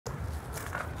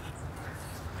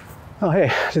Oh,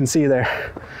 hey, I didn't see you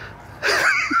there.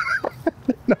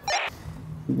 No.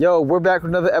 Yo, we're back with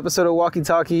another episode of Walkie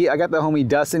Talkie. I got the homie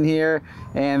Dustin here,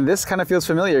 and this kind of feels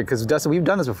familiar because Dustin, we've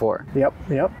done this before. Yep.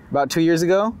 About 2 years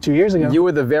ago? 2 years ago. You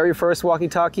were the very first Walkie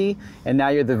Talkie, and now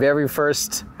you're the very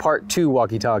first part 2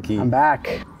 Walkie Talkie. I'm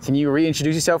back. Can you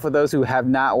reintroduce yourself for those who have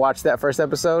not watched that first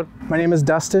episode? My name is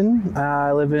Dustin.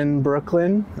 I live in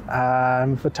Brooklyn.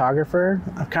 I'm a photographer.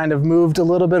 I've kind of moved a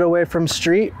little bit away from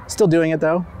street. Still doing it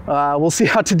though. We'll see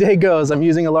how today goes. I'm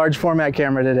using a large format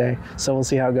camera today, so we'll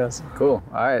see how it goes. Cool.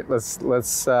 All right, let's.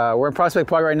 We're in Prospect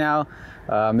Park right now.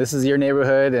 This is your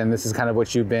neighborhood, and this is kind of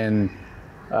what you've been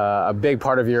a big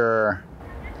part of your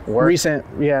work. Recent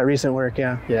work,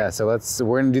 yeah. Yeah, so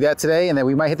we're gonna do that today, and then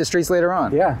we might hit the streets later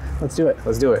on. Yeah, let's do it.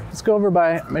 Let's do it. Let's go over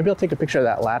by, maybe I'll take a picture of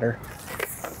that ladder.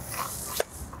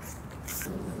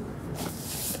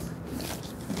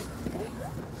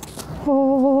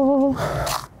 Oh.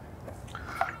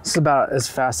 This is about as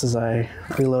fast as I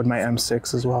reload my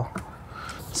M6 as well.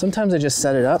 Sometimes I just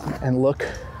set it up and look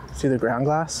through the ground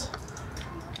glass,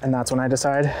 and that's when I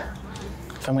decide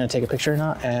if I'm gonna take a picture or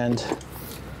not, and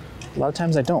a lot of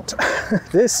times I don't.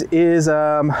 This is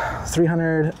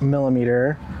 300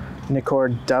 millimeter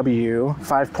Nikkor W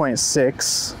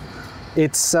 5.6.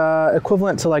 It's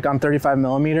equivalent to, like, on 35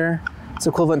 millimeter, it's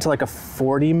equivalent to like a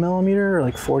 40 millimeter or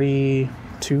like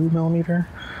 42 millimeter.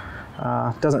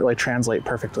 Doesn't really translate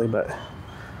perfectly, but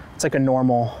it's like a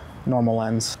normal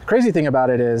lens. The crazy thing about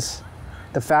it is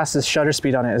the fastest shutter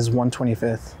speed on it is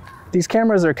 1/25. These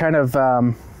cameras are kind of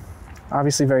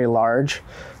obviously very large,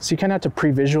 so you kind of have to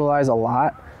pre-visualize a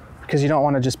lot because you don't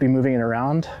want to just be moving it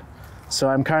around. So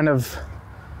I'm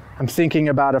thinking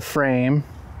about a frame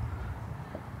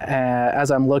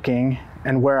as I'm looking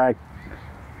and where I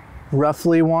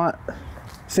roughly want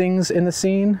things in the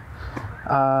scene.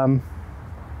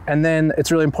 And then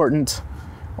it's really important,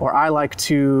 or I like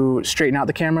to straighten out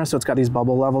the camera so it's got these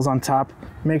bubble levels on top.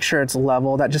 Make sure it's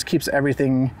level. That just keeps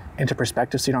everything into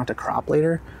perspective so you don't have to crop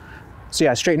later. So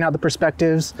yeah, straighten out the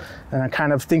perspectives, and I'm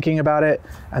kind of thinking about it.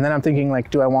 And then I'm thinking, like,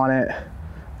 do I want it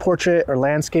portrait or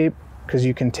landscape? Because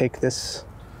you can take this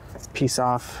piece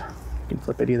off, you can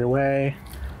flip it either way.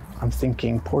 I'm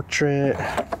thinking portrait.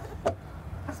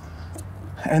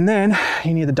 And then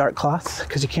you need the dark cloth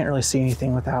because you can't really see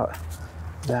anything without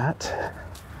that.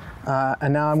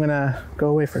 And now I'm gonna go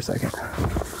away for a second.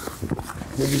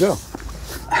 Where'd you go?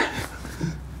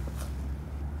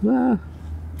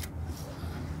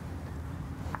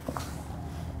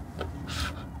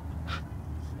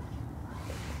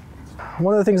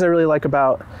 One of the things I really like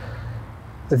about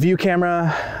the view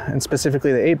camera, and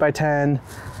specifically the 8x10,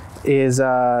 is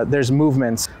there's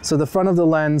movements. So the front of the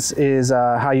lens is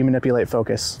how you manipulate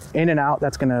focus. In and out,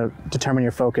 that's gonna determine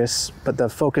your focus, but the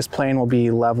focus plane will be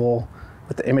level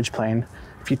with the image plane.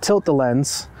 If you tilt the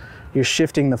lens, you're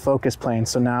shifting the focus plane.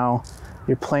 So now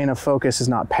your plane of focus is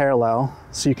not parallel,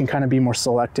 so you can kind of be more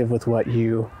selective with what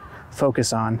you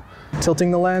focus on. Tilting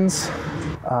the lens,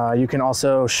 you can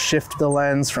also shift the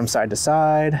lens from side to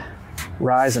side,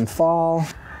 rise and fall.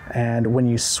 And when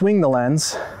you swing the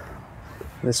lens,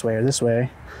 this way or this way,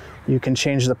 you can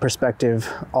change the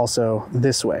perspective also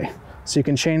this way. So you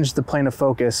can change the plane of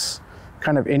focus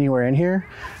kind of anywhere in here,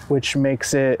 which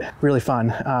makes it really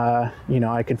fun. You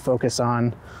know, I could focus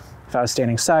on, if I was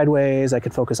standing sideways, I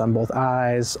could focus on both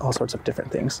eyes, all sorts of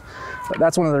different things. But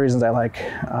that's one of the reasons I like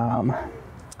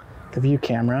the view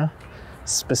camera,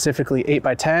 specifically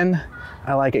 8x10.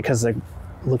 I like it because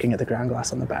looking at the ground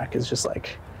glass on the back is just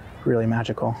like really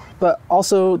magical. But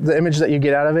also the image that you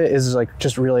get out of it is like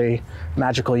just really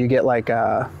magical. You get like,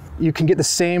 you can get the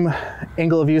same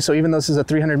angle of view. So even though this is a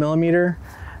 300 millimeter,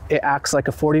 it acts like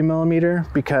a 40 millimeter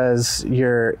because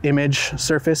your image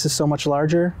surface is so much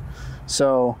larger.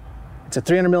 So it's a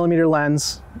 300 millimeter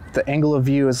lens. The angle of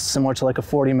view is similar to like a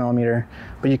 40 millimeter,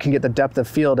 but you can get the depth of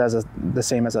field as the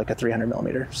same as like a 300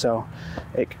 millimeter. So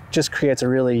it just creates a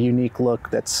really unique look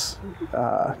that's,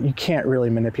 you can't really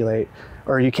manipulate,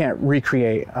 or you can't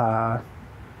recreate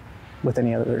with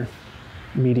any other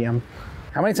medium.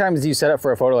 How many times do you set up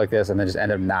for a photo like this and then just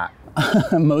end up not?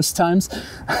 Most times.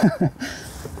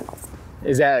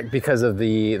 Is that because of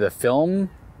the film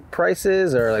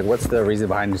prices, or like what's the reason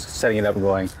behind just setting it up and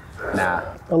going, nah?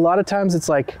 A lot of times it's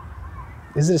like,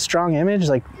 is it a strong image?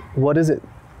 Like, what is it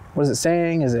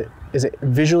saying? Is it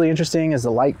visually interesting? Is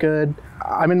the light good?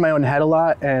 I'm in my own head a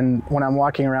lot, and when I'm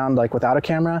walking around like without a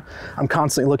camera, I'm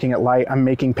constantly looking at light. I'm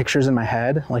making pictures in my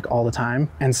head like all the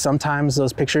time. And sometimes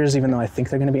those pictures, even though I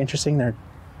think they're gonna be interesting,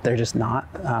 they're just not.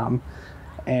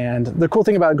 And the cool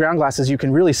thing about ground glass is you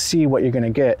can really see what you're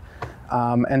gonna get.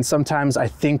 And sometimes I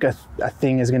think a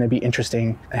thing is going to be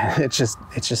interesting, and it's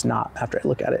just not after I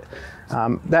look at it.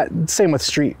 That same with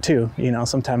street too. You know,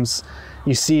 sometimes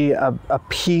you see a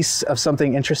piece of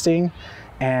something interesting,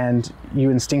 and you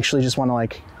instinctually just want to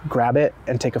like grab it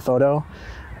and take a photo.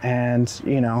 And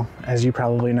you know, as you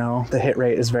probably know, the hit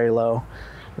rate is very low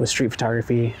with street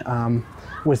photography.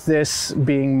 With this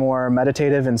being more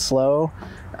meditative and slow,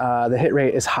 the hit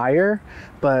rate is higher,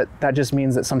 but that just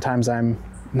means that sometimes I'm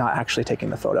not actually taking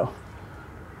the photo.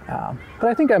 But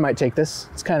I think I might take this.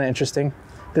 It's kind of interesting.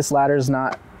 This ladder's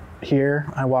not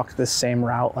here. I walk this same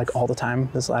route like all the time.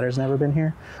 This ladder's never been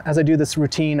here. As I do this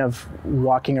routine of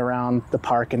walking around the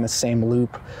park in the same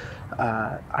loop,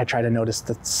 I try to notice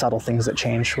the subtle things that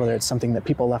change, whether it's something that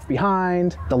people left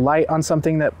behind, the light on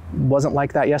something that wasn't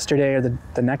like that yesterday or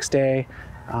the next day.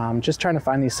 Just trying to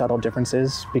find these subtle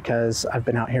differences, because I've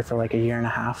been out here for like a year and a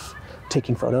half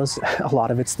taking photos. A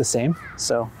lot of it's the same,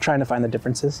 so trying to find the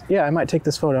differences. Yeah, I might take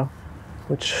this photo,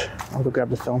 which I'll go grab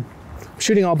the film.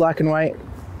 Shooting all black and white,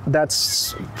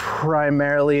 that's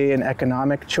primarily an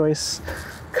economic choice.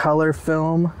 Color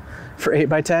film for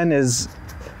 8x10 is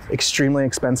extremely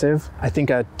expensive. I think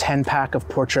a 10 pack of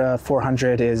Portra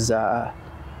 400 is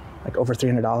like over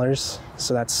 $300,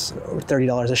 so that's over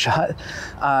 $30 a shot.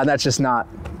 That's just not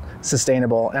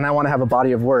sustainable, and I want to have a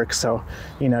body of work, so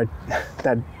you know,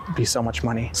 that'd be so much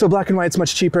money. So black and white's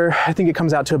much cheaper. I think it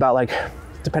comes out to about, like,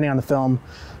 depending on the film,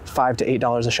 $5 to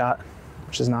 $8 a shot,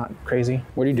 which is not crazy.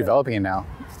 What are you developing it now?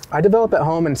 I develop at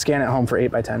home and scan at home for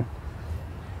 8x10.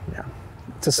 Yeah,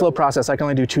 it's a slow process. I can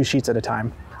only do 2 sheets at a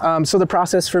time. So the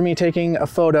process for me taking a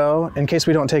photo, in case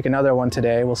we don't take another one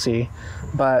today, we'll see.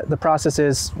 But the process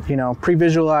is, you know,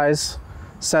 pre-visualize,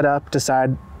 set up,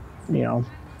 decide, you know,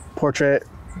 portrait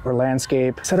or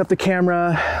landscape, set up the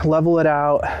camera, level it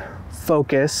out,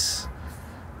 focus.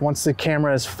 Once the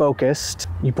camera is focused,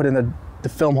 you put in the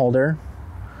film holder.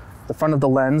 The front of the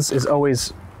lens is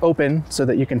always open so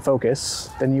that you can focus.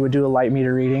 Then you would do a light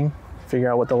meter reading,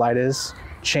 figure out what the light is,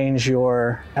 change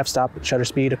your f-stop shutter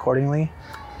speed accordingly.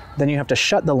 Then you have to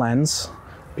shut the lens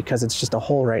because it's just a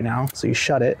hole right now. So you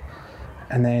shut it,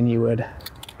 and then you would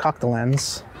cock the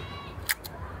lens,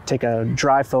 take a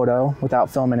dry photo without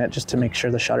film in it just to make sure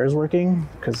the shutter is working,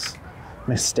 because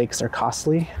mistakes are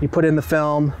costly. You put in the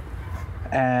film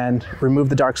and remove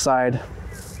the dark side,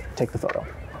 take the photo.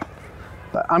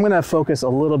 But I'm gonna focus a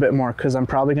little bit more because I'm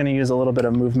probably gonna use a little bit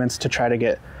of movements to try to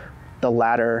get the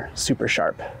ladder super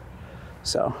sharp.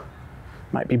 So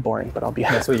might be boring, but I'll be.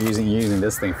 That's what you're using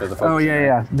this thing for the focus. Oh yeah,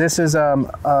 yeah. This is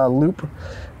a loop.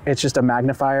 It's just a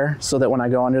magnifier, so that when I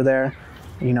go under there,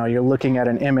 you know, you're looking at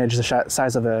an image the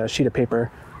size of a sheet of paper.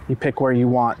 You pick where you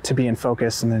want to be in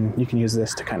focus, and then you can use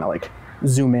this to kind of like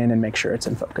zoom in and make sure it's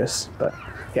in focus. But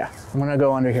yeah, I'm gonna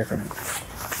go under here for a minute.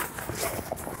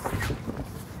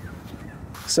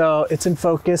 So it's in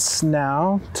focus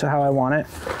now to how I want it.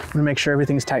 I'm gonna make sure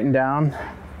everything's tightened down,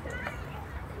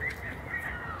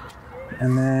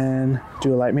 and then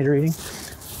do a light meter reading.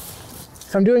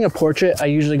 If I'm doing a portrait, I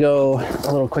usually go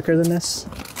a little quicker than this,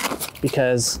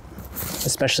 because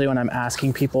especially when I'm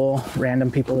asking people, random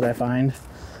people that I find,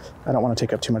 I don't want to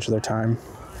take up too much of their time.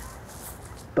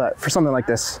 But for something like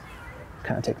this,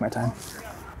 kind of take my time.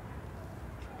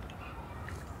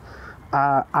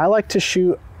 I like to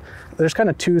shoot, there's kind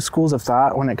of 2 schools of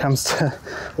thought when it comes to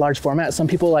large format. Some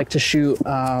people like to shoot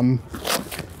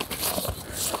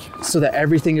so that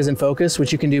everything is in focus,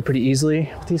 which you can do pretty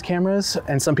easily with these cameras.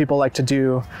 And some people like to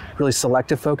do really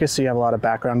selective focus, so you have a lot of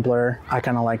background blur. I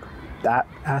kind of like that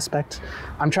aspect.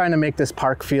 I'm trying to make this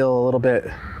park feel a little bit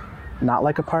not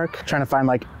like a park, trying to find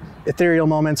like ethereal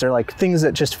moments or like things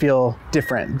that just feel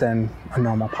different than a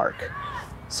normal park.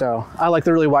 So I like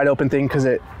the really wide open thing because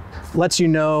it lets you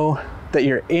know that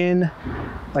you're in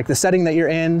like the setting that you're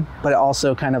in, but it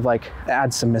also kind of like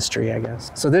adds some mystery, I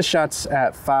guess. So this shot's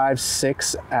at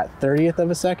 5.6 at 30th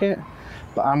of a second,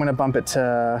 but I'm gonna bump it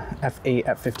to f8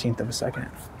 at 15th of a second.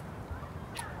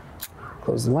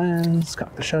 Close the lens,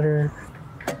 cock the shutter,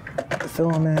 put the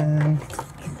film in.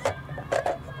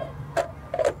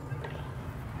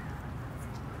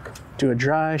 Do a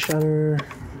dry shutter.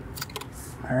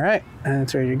 All right, and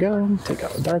it's ready to go. Take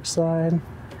out the dark side.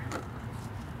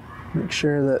 Make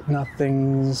sure that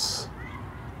nothing's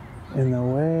in the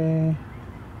way.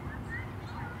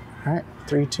 All right,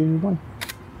 3, 2, 1.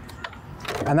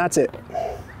 And that's it.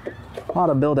 A lot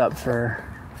of buildup for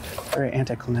very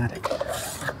anticlimactic.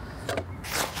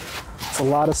 It's a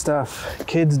lot of stuff.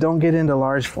 Kids don't get into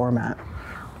large format.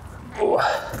 Ooh.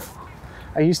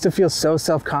 I used to feel so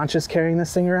self-conscious carrying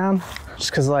this thing around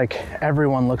just because like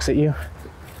everyone looks at you.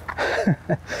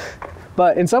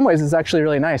 But in some ways it's actually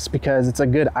really nice because it's a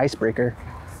good icebreaker.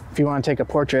 If you want to take a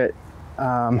portrait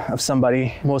of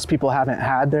somebody, most people haven't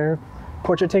had their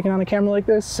portrait taken on a camera like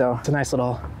this, so it's a nice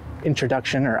little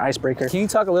introduction or icebreaker. Can you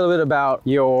talk a little bit about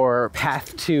your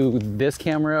path to this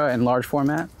camera in large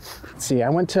format? Let's see, I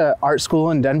went to art school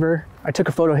in Denver. I took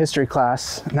a photo history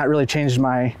class, and that really changed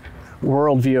my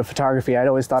worldview of photography. I'd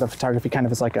always thought of photography kind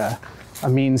of as like a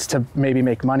means to maybe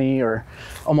make money, or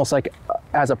almost like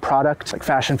as a product, like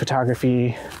fashion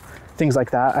photography, things like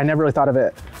that. I never really thought of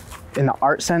it in the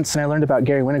art sense, and I learned about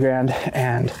Gary Winogrand,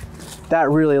 and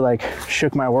that really like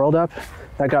shook my world up.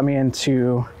 That got me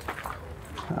into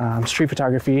street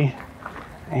photography,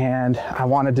 and I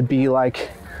wanted to be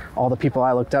like all the people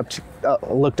I looked up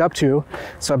to.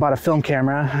 So I bought a film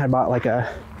camera. I bought like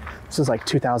this was like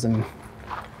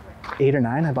 2008 or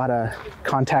 9. I bought a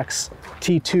Contax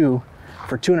T2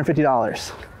 for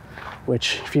 $250,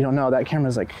 which, if you don't know, that camera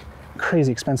is like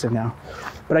crazy expensive now.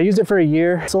 But I used it for a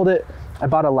year, sold it. I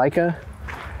bought a Leica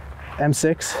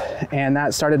M6, and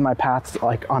that started my path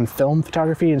like on film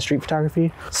photography and street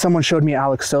photography. Someone showed me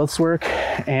Alex Soth's work,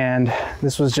 and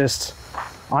this was just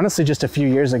honestly just a few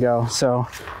years ago, so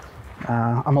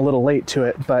I'm a little late to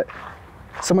it, but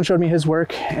someone showed me his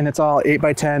work, and it's all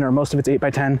 8x10, or most of it's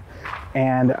 8x10,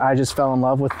 and I just fell in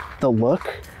love with the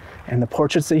look and the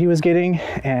portraits that he was getting,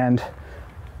 and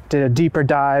did a deeper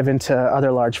dive into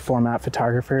other large format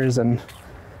photographers, and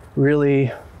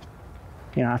really,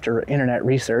 you know, after internet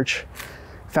research,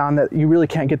 found that you really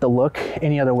can't get the look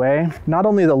any other way. Not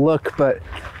only the look, but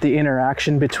the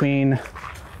interaction between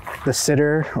the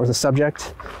sitter or the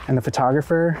subject and the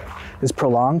photographer is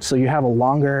prolonged, so you have a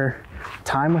longer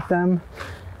time with them,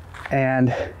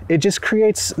 and it just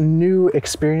creates new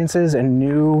experiences and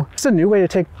it's a new way to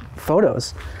take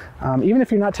photos. Even if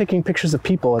you're not taking pictures of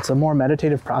people, it's a more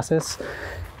meditative process,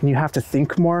 and you have to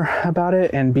think more about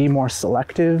it and be more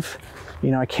selective.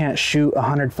 You know, I can't shoot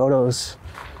 100 photos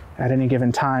at any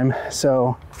given time,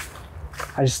 so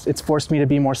it's forced me to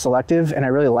be more selective, and I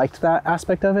really liked that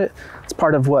aspect of it. It's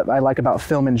part of what I like about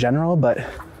film in general, but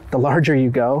the larger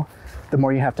you go, the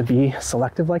more you have to be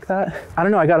selective like that. I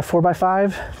don't know, I got a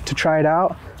 4x5 to try it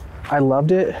out. I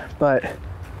loved it, but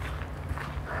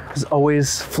I was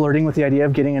always flirting with the idea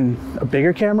of getting a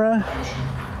bigger camera,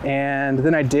 and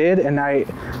then I did, and I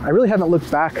really haven't looked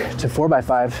back to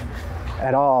 4x5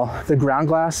 at all. The ground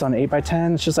glass on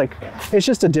 8x10, it's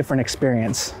just a different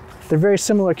experience. They're very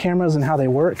similar cameras in how they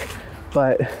work,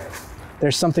 but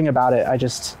there's something about it.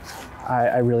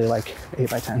 I really like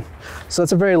 8x10. So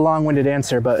it's a very long-winded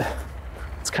answer, but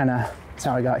it's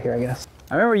how I got here, I guess.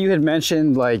 I remember you had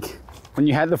mentioned, like, when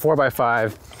you had the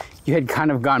 4x5, you had kind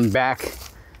of gone back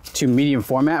to medium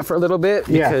format for a little bit,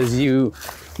 because you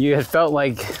had felt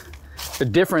like the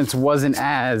difference wasn't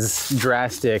as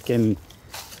drastic, and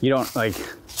you don't, like,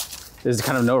 there's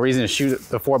kind of no reason to shoot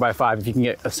the 4x5 if you can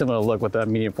get a similar look with a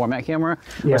medium format camera,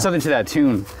 or something to that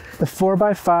tune. The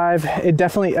 4x5, it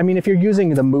definitely, I mean, if you're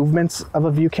using the movements of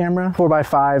a view camera,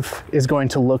 4x5 is going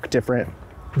to look different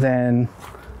than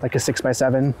like a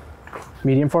 6x7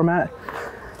 medium format.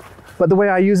 But the way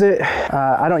I use it,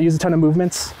 I don't use a ton of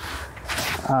movements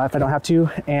if I don't have to.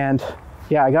 And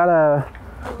yeah, I got a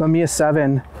Mamiya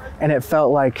 7, and it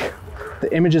felt like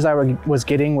the images I was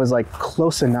getting was like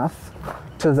close enough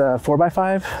to the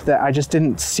 4x5 that I just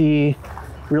didn't see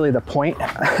really the point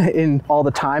in all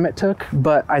the time it took.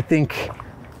 But I think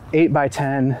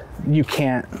 8x10, you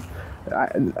can't,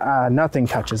 nothing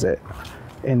touches it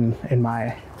in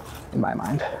my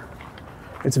mind.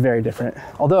 It's very different.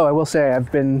 Although I will say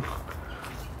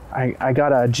I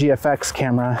got a GFX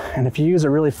camera, and if you use a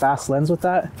really fast lens with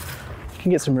that, you can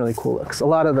get some really cool looks. A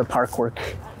lot of the park work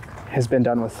has been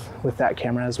done with that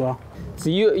camera as well. So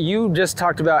you just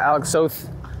talked about Alex Soth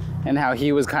and how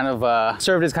he was kind of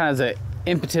served as kind of an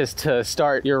impetus to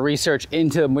start your research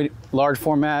into large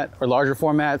format or larger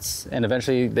formats, and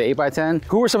eventually the 8x10.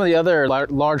 Who were some of the other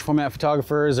large format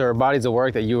photographers or bodies of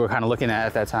work that you were kind of looking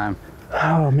at that time?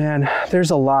 Oh man,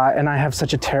 there's a lot, and I have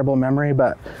such a terrible memory,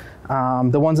 but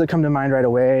the ones that come to mind right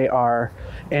away are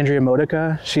Andrea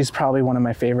Modica. She's probably one of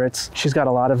my favorites. She's got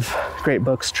a lot of great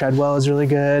books. Treadwell is really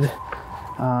good.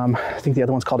 I think the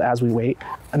other one's called As We Wait.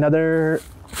 Another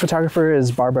photographer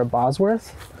is Barbara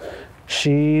Bosworth.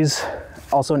 She's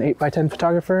also an 8x10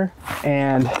 photographer,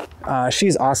 and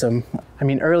she's awesome. I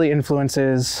mean, early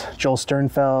influences, Joel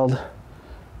Sternfeld,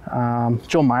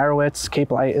 Joel Meyerowitz,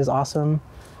 Cape Light is awesome.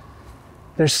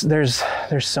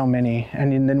 There's so many,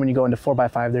 and then when you go into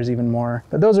 4x5, there's even more.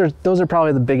 But those are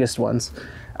probably the biggest ones.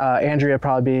 Andrea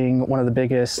probably being one of the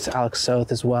biggest, Alex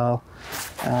Soth as well,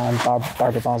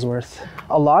 Barbara Bosworth.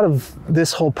 A lot of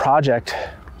this whole project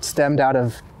stemmed out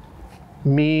of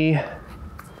me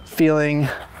feeling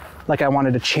like I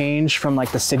wanted to change from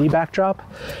like the city backdrop.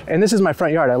 And this is my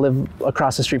front yard. I live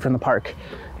across the street from the park.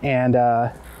 And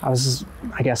I was,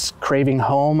 I guess, craving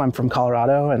home. I'm from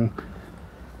Colorado, and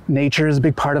nature is a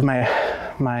big part of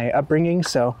my upbringing.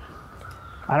 So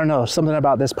I don't know, something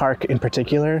about this park in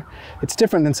particular. It's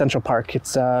different than Central Park.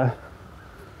 It's a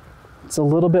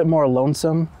little bit more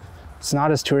lonesome. It's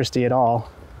not as touristy at all.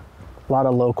 A lot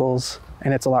of locals,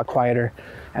 and it's a lot quieter.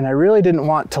 And I really didn't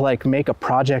want to like make a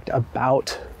project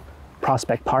about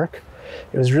Prospect Park.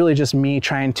 It was really just me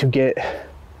trying to get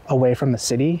away from the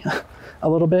city a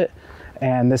little bit.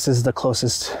 And this is the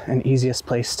closest and easiest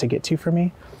place to get to for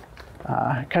me.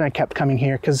 I kind of kept coming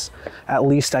here because at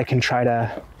least I can try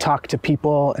to talk to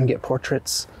people and get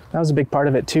portraits. That was a big part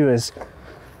of it too, is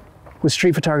with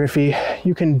street photography,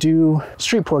 you can do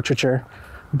street portraiture,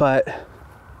 but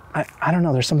I don't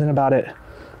know, there's something about it.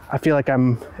 I feel like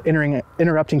I'm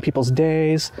interrupting people's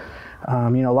days. You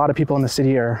know, a lot of people in the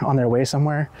city are on their way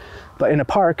somewhere, but in a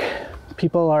park,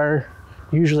 people are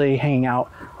usually hanging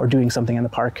out or doing something in the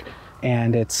park,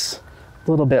 and it's a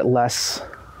little bit less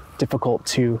difficult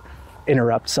to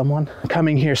interrupt someone.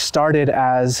 Coming here started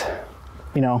as,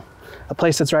 you know, a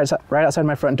place that's right outside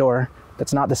my front door,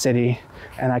 that's not the city,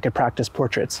 and I could practice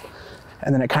portraits.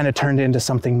 And then it kind of turned into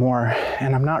something more,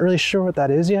 and I'm not really sure what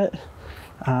that is yet.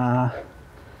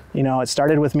 You know, it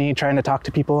started with me trying to talk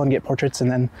to people and get portraits, and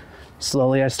then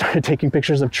slowly I started taking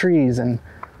pictures of trees and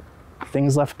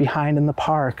things left behind in the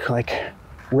park, like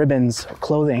ribbons,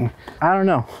 clothing. I don't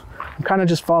know. I'm kind of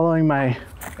just following my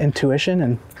intuition,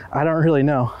 and I don't really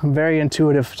know. I'm a very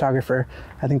intuitive photographer.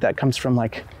 I think that comes from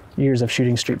like years of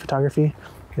shooting street photography.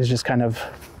 It's just kind of,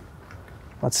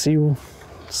 let's see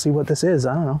what this is.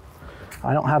 I don't know.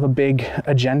 I don't have a big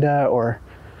agenda, or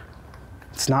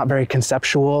it's not very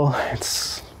conceptual.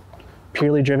 It's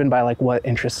purely driven by like what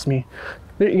interests me.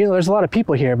 You know, there's a lot of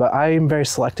people here, but I'm very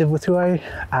selective with who I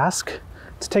ask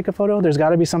to take a photo. There's got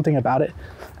to be something about it,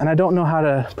 and I don't know how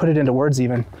to put it into words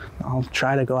even. I'll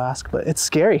try to go ask, but it's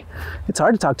scary. It's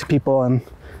hard to talk to people, and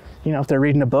you know, if they're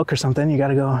reading a book or something, you got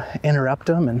to go interrupt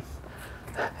them and,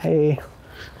 hey,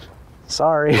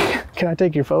 sorry, can I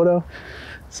take your photo?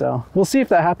 So we'll see if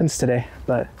that happens today,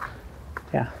 but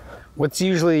yeah. What's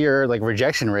usually your like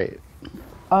rejection rate?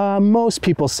 Most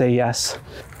people say yes.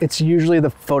 It's usually the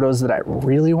photos that I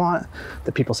really want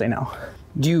that people say no.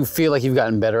 Do you feel like you've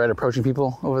gotten better at approaching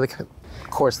people over the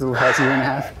course of the past year and a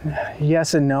half?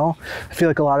 Yes and no. I feel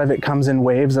like a lot of it comes in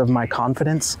waves of my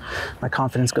confidence. My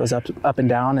confidence goes up and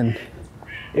down, and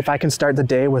if I can start the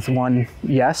day with one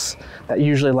yes, that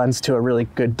usually lends to a really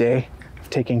good day of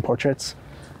taking portraits.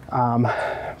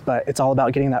 But it's all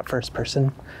about getting that first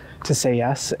person to say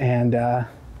yes, and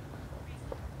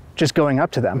just going up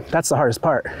to them. That's the hardest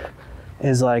part,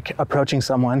 is like approaching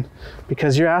someone,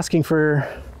 because you're kind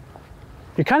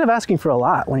of asking for a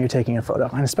lot when you're taking a photo,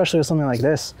 and especially with something like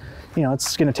this, you know,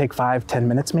 it's gonna take 5-10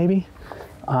 minutes maybe.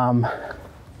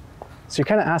 So you're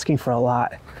kind of asking for a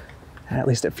lot, and at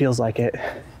least it feels like it.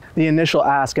 The initial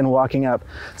ask and walking up,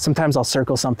 sometimes I'll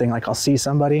circle something, like I'll see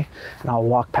somebody and I'll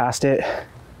walk past it,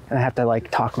 and I have to like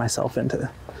talk myself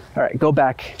into, all right, go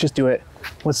back, just do it.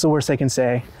 What's the worst they can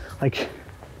say? Like,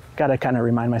 gotta kind of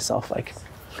remind myself, like,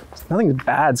 nothing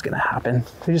bad's gonna happen.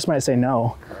 They just might say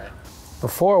no.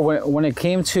 Before, when it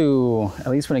came to, at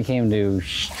least when it came to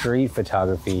street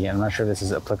photography, I'm not sure if this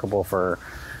is applicable for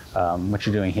what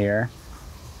you're doing here,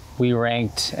 we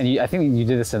ranked, and I think you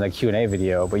did this in a Q&A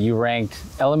video, but you ranked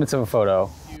elements of a photo.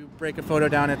 You break a photo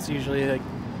down, it's usually like,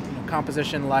 you know,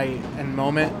 composition, light, and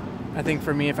moment. I think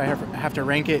for me, if I have to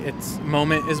rank it, it's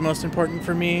moment is most important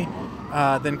for me,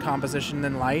 then composition,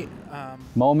 then light.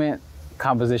 Moment,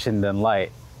 composition, then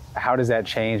light. How does that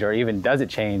change, or even does it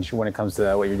change when it comes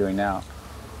to what you're doing now?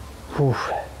 Whew,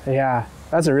 yeah,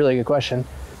 that's a really good question.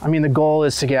 I mean, the goal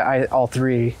is to get all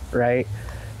three, right?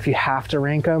 If you have to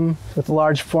rank them, with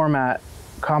large format,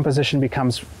 composition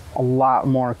becomes a lot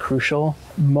more crucial.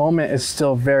 Moment is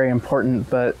still very important,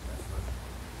 but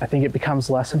I think it becomes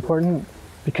less important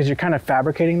because you're kind of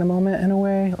fabricating the moment in a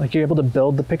way. Like, you're able to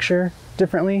build the picture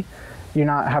differently. You're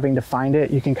not having to find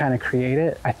it, you can kind of create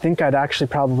it. I think I'd actually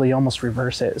probably almost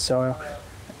reverse it. So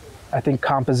I think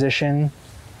composition,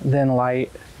 then light,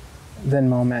 then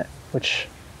moment, which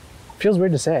feels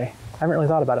weird to say. I haven't really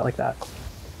thought about it like that.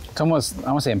 It's almost,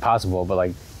 I won't say impossible, but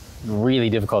like really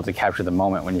difficult to capture the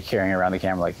moment when you're carrying around the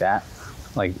camera like that.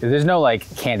 Like, there's no like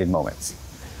candid moments,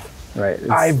 right?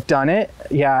 I've done it,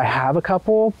 yeah, I have a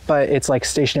couple, but it's like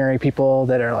stationary people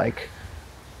that are like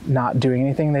not doing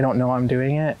anything. They don't know I'm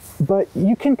doing it, but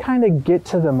you can kind of get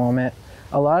to the moment.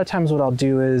 A lot of times what I'll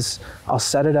do is I'll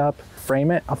set it up frame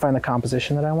it, I'll find the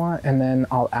composition that I want, and then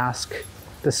I'll ask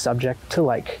the subject to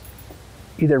like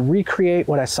either recreate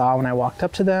what I saw when I walked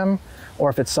up to them, or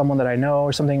if it's someone that I know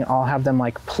or something, I'll have them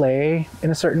like play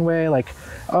in a certain way, like,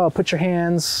 oh, put your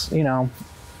hands, you know,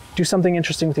 do something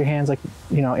interesting with your hands, like,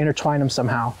 you know, intertwine them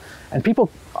somehow. And people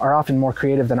are often more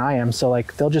creative than I am, so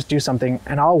like they'll just do something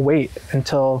and I'll wait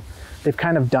until they've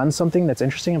kind of done something that's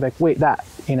interesting. I'm like, wait, that,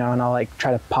 you know, and I'll like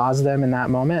try to pause them in that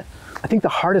moment. I think the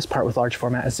hardest part with large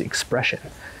format is the expression,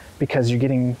 because you're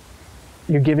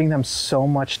giving them so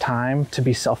much time to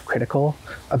be self-critical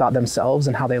about themselves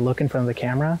and how they look in front of the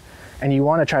camera. And you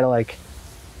want to try to like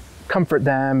comfort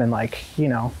them and like, you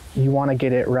know, you want to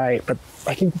get it right. But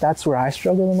I think that's where I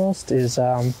struggle the most, is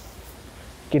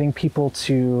getting people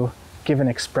to give an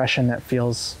expression that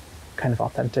feels kind of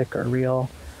authentic or real,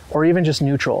 or even just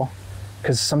neutral.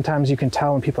 Because sometimes you can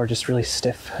tell when people are just really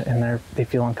stiff and they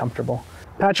feel uncomfortable.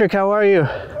 Patrick, how are you?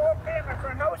 Okay, my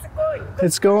friend. How's it going?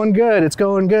 It's going good. It's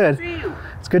going good.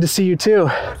 It's good to see you too.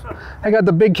 I got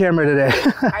the big camera today.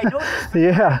 I know.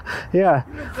 Yeah.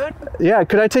 You look good. Yeah,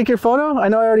 could I take your photo? I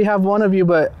know I already have one of you,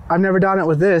 but I've never done it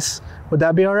with this. Would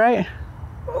that be all right?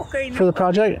 Okay. For the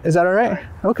project? Is that all right?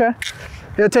 Okay.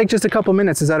 It'll take just a couple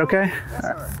minutes. Is that okay? That's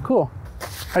all right. Cool.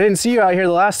 I didn't see you out here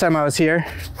the last time I was here.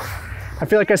 I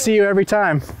feel like I see you every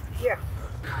time. Yeah.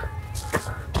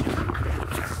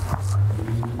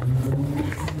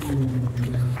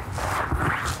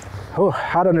 Oh,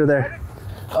 hot under there.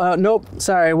 Nope,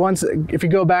 sorry. Once, if you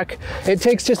go back, it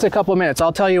takes just a couple minutes.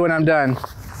 I'll tell you when I'm done.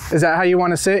 Is that how you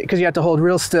want to sit? Because you have to hold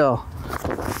real still.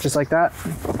 Just like that.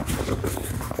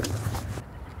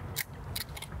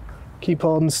 Keep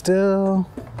holding still.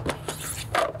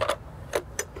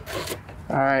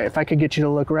 All right, if I could get you to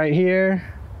look right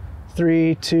here.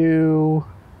 3, 2,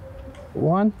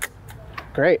 1.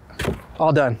 Great.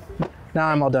 All done. Now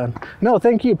I'm all done. No,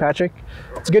 thank you, Patrick.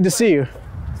 It's good to see you.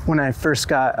 When I first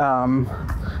got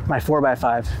my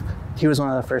 4x5, he was one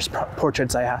of the first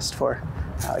portraits I asked for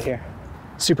out here.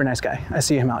 Super nice guy. I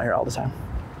see him out here all the time.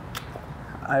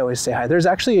 I always say hi. There's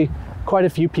actually quite a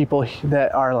few people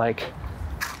that are like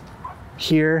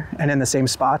here and in the same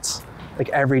spots like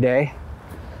every day.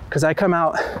 Because I come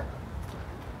out,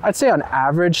 I'd say on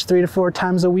average 3 to 4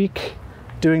 times a week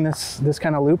doing this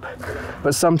kind of loop.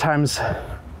 But sometimes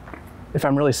if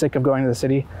I'm really sick of going to the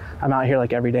city, I'm out here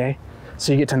like every day.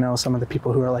 So you get to know some of the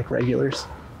people who are like regulars.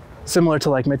 Similar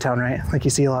to like Midtown, right? Like you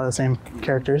see a lot of the same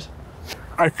characters.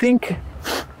 I think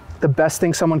the best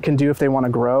thing someone can do if they want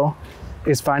to grow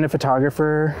is find a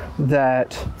photographer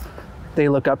that they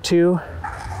look up to,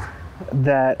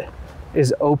 that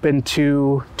is open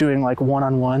to doing like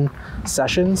one-on-one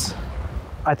sessions.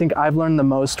 I think I've learned the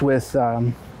most with,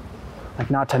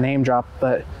 like not to name drop,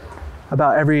 but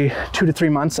about every 2 to 3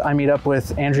 months, I meet up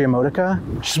with Andrea Modica.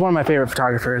 She's one of my favorite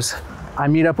photographers. I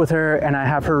meet up with her and I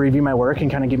have her review my work and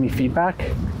kind of give me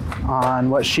feedback on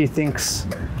what she thinks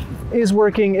is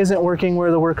working, isn't working,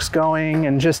 where the work's going,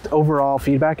 and just overall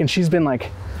feedback. And she's been like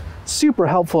super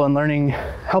helpful in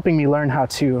helping me learn how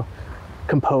to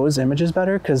compose images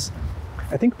better. Because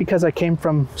I think because I came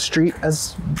from street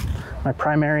as my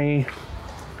primary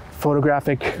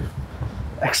photographic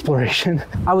exploration,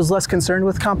 I was less concerned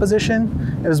with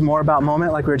composition. It was more about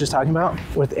moment, like we were just talking about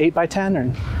with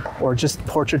 8x10 or just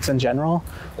portraits in general,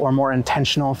 or more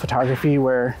intentional photography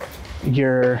where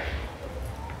you're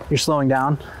slowing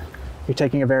down, you're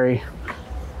taking a very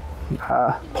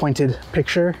pointed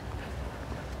picture.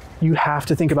 You have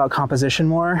to think about composition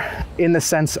more in the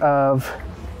sense of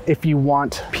if you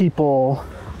want people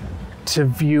to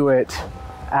view it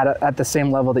at the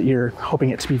same level that you're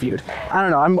hoping it to be viewed. I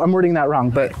don't know, I'm wording that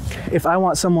wrong, but if I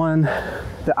want someone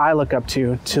that I look up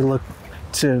to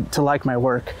like my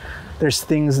work, there's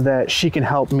things that she can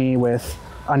help me with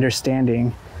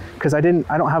understanding, because I don't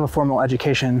have a formal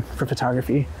education for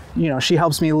photography. You know, she's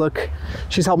helped me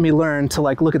learn to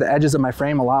like look at the edges of my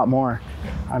frame a lot more.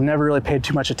 I've never really paid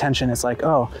too much attention. It's like,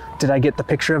 oh, did I get the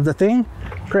picture of the thing?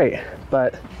 Great.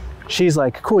 But she's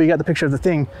like, cool, you got the picture of the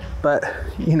thing, but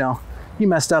you know, you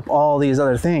messed up all these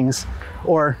other things,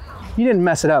 or you didn't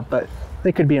mess it up, but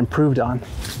they could be improved on.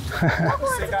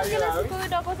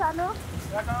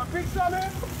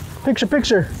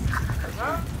 Picture.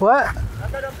 What?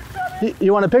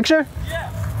 You want a picture? Yeah.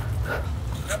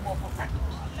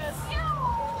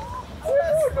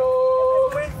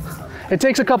 It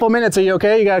takes a couple minutes. Are you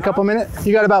okay? You got a couple minutes?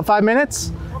 You got about 5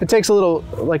 minutes? It takes a little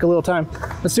time.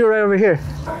 Let's do it right over here.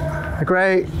 Like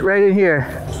right in here.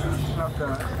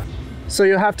 Okay. So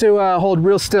you'll have to hold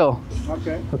real still.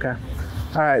 Okay. Okay.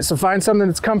 All right, so find something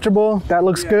that's comfortable. That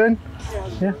looks good?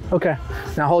 Yeah. Okay.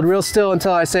 Now hold real still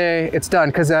until I say it's done,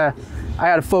 because I I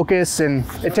had to focus and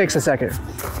it takes a second.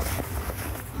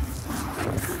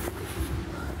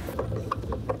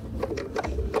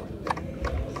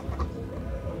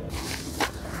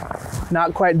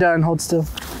 Not quite done, hold still.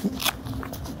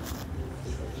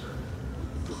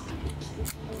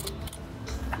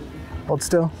 Hold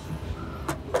still.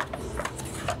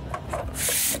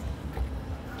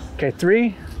 Okay,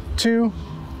 3, 2,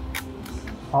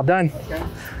 all done. Okay.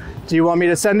 Do you want me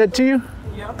to send it to you?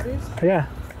 Yeah, please. Yeah.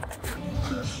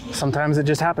 Sometimes it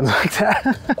just happens like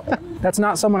that. That's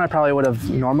not someone I probably would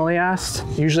have normally asked.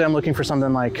 Usually I'm looking for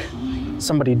something like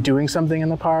somebody doing something in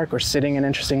the park or sitting an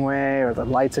interesting way or the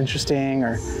light's interesting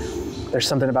or there's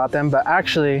something about them. But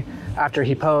actually, after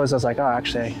he posed, I was like, oh,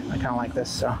 actually, I kind of like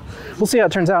this. So we'll see how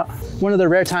it turns out. One of the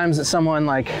rare times that someone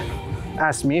like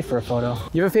asked me for a photo.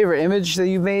 You have a favorite image that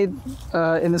you've made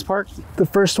in this park? The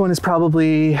first one is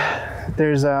probably,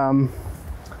 there's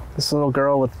this little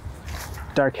girl with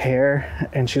dark hair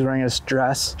and she's wearing this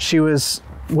dress. She was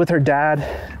with her dad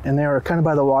and they were kind of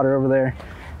by the water over there.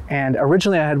 And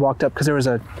originally I had walked up because there was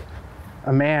a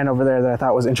man over there that I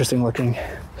thought was interesting looking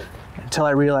until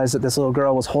I realized that this little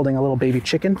girl was holding a little baby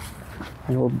chicken,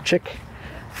 a little chick.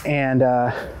 And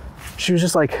she was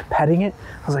just like petting it.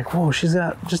 I was like, whoa, she's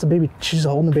got just a baby, she's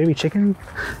holding a baby chicken.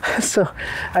 So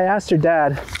I asked her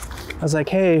dad, I was like,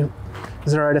 hey,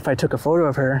 is it all right if I took a photo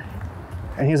of her?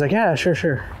 And he was like, yeah,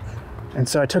 sure. And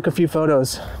so I took a few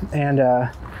photos and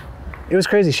it was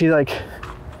crazy. She like,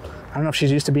 I don't know if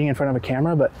she's used to being in front of a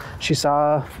camera, but she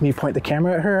saw me point the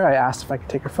camera at her. I asked if I could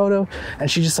take her photo and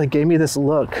she just like gave me this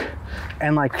look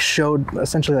and like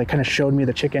essentially like kind of showed me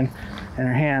the chicken in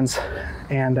her hands.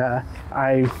 And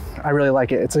I really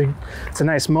like it. It's a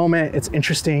nice moment. It's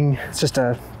interesting. It's just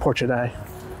a portrait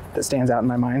that stands out in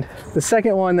my mind. The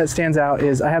second one that stands out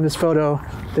is I have this photo.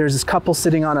 There's this couple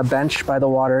sitting on a bench by the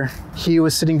water. He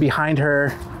was sitting behind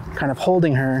her, kind of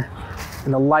holding her,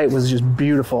 and the light was just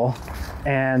beautiful.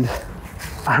 And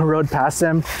I rode past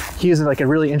them. He was like a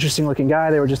really interesting looking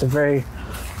guy. They were just a very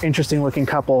interesting looking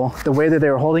couple. The way that they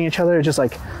were holding each other, just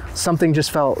like something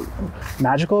just felt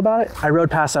magical about it. I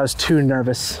rode past, I was too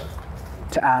nervous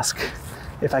to ask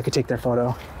if I could take their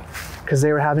photo because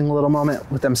they were having a little moment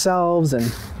with themselves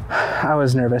and I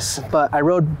was nervous. But I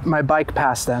rode my bike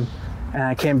past them and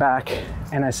I came back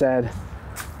and I said,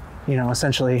 you know,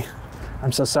 essentially,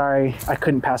 I'm so sorry, I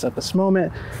couldn't pass up this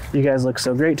moment. You guys look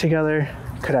so great together.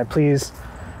 Could I please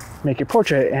make your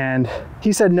portrait? And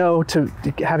he said no to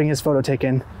having his photo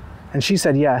taken. And she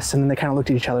said yes. And then they kind of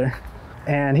looked at each other.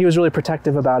 And he was really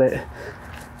protective about it.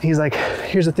 He's like,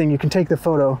 here's the thing, you can take the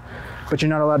photo, but you're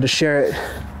not allowed to share it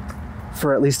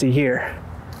for at least a year.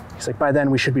 He's like, by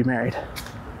then we should be married.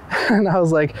 And I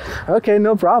was like, okay,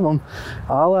 no problem.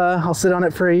 I'll sit on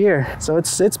it for a year. So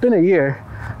it's been a year.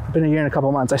 It's been a year and a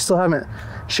couple months. I still haven't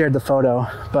shared the photo,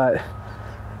 but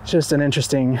it's just an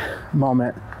interesting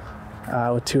moment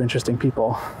with two interesting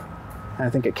people. And I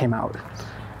think it came out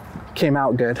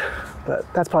good,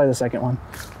 but that's probably the second one.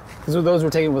 So those were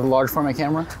taken with a large format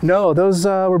camera? No, those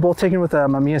were both taken with a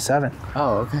Mamiya 7.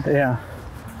 Oh, okay.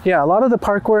 Yeah, a lot of the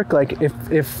park work, like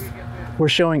if we're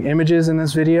showing images in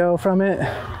this video from it,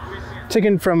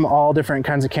 taken from all different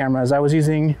kinds of cameras. I was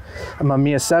using a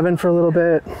Mamiya 7 for a little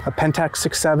bit, a Pentax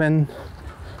 6.7,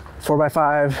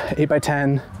 4x5,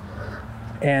 8x10,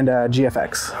 and a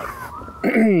GFX.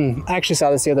 I actually saw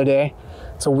this the other day.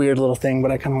 It's a weird little thing,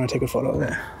 but I kind of want to take a photo of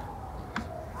it.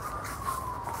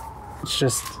 It's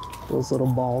just those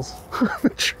little balls on the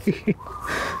tree.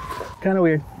 Kind of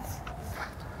weird.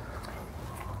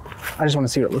 I just want to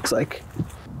see what it looks like.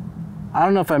 I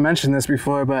don't know if I mentioned this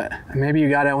before, but maybe you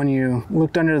got it when you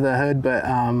looked under the hood, but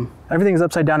everything's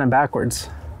upside down and backwards.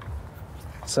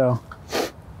 So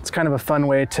it's kind of a fun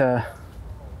way to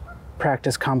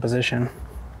practice composition.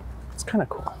 It's kind of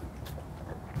cool.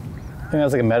 I think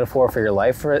that's like a metaphor for your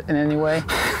life in any way?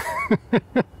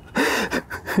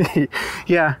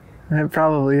 Yeah, it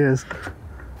probably is.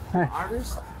 Hi.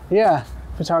 Artist? Yeah,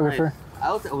 photographer.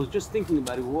 I was just thinking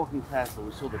about it walking past and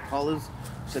we saw the colors.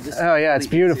 So this Oh yeah, it's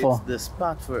beautiful. It's the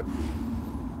spot for it.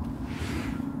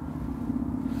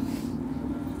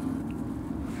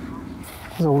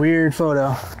 It's a weird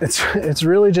photo. It's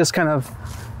really just kind of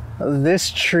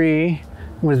this tree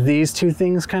with these two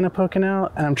things kind of poking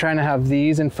out, and I'm trying to have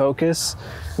these in focus,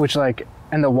 which like,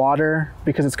 and the water,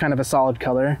 because it's kind of a solid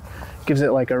color, gives it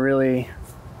like a really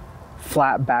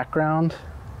flat background.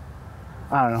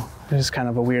 I don't know, it's just kind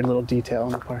of a weird little detail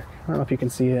in the park. I don't know if you can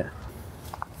see it.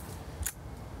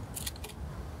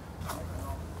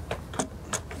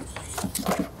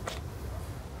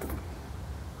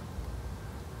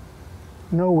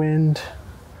 No wind.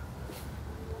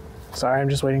 Sorry, I'm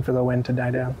just waiting for the wind to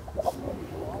die down.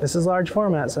 This is large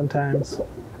format sometimes. I feel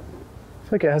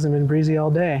like it hasn't been breezy all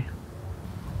day.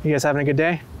 You guys having a good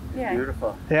day? Yeah.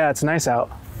 Beautiful. Yeah, it's nice out.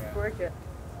 Gorgeous.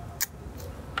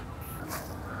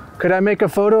 Could I make a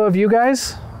photo of you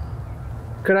guys?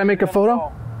 Could I make a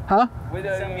photo? Huh?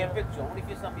 Send me a picture. What if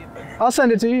you send me a picture? I'll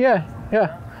send it to you, yeah.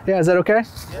 Yeah, is that okay?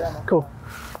 Yeah. Cool.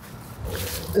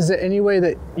 Is there any way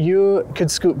that you could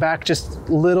scoot back just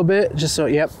a little bit? Just so,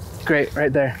 yep, great,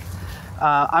 right there.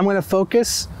 I'm gonna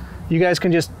focus. You guys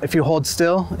can just, if you hold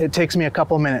still, it takes me a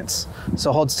couple minutes.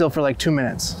 So hold still for like 2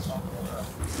 minutes.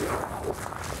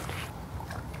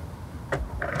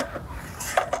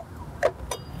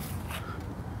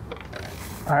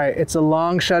 All right, it's a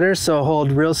long shutter, so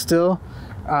hold real still.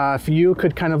 If you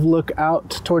could kind of look out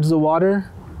towards the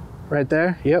water, right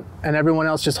there, yep. And everyone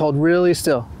else just hold really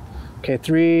still. Okay,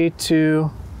 3, 2,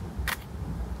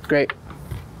 great.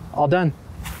 All done.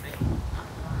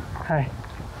 Hi.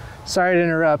 Sorry to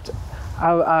interrupt.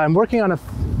 I'm working on a,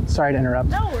 sorry to interrupt.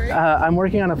 No worries. I'm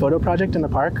working on a photo project in the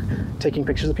park, taking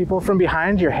pictures of people. From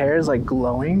behind, your hair is like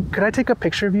glowing. Could I take a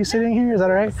picture of you sitting here? Is that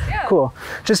all right? Yeah. Cool.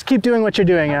 Just keep doing what you're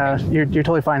doing. You're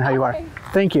totally fine how you are.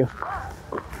 Thank you.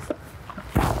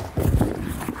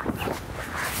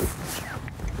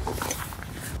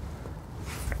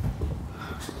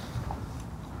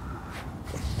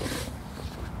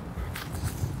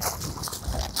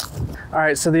 All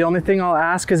right, so the only thing I'll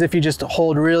ask is if you just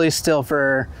hold really still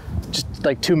for just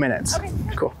like 2 minutes. Okay.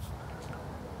 Cool.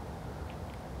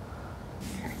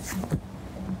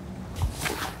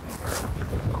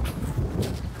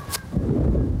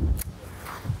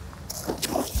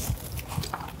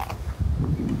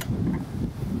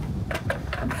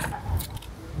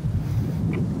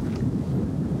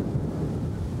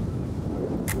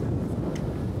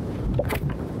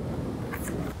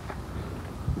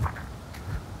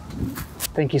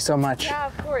 Thank you so much. Yeah,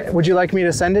 of course. Would you like me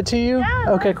to send it to you? Yeah,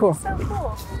 Okay, cool. So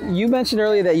cool. You mentioned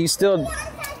earlier that you still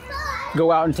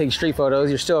go out and take street photos.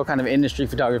 You're still kind of into street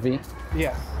photography.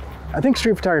 Yeah. I think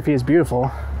street photography is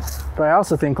beautiful, but I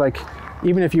also think like,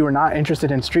 even if you were not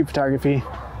interested in street photography,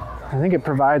 I think it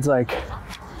provides like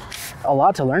a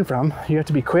lot to learn from. You have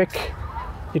to be quick,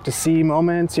 you have to see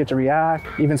moments, you have to react.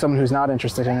 Even someone who's not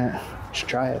interested in it should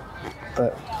try it.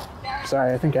 But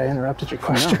sorry, I think I interrupted your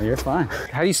question. No, you're fine.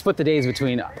 How do you split the days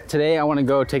between today I want to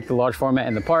go take the large format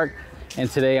in the park and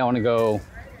today I want to go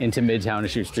into Midtown to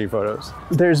shoot street photos?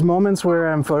 There's moments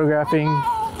where I'm photographing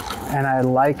and I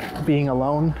like being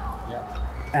alone.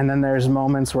 And then there's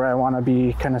moments where I want to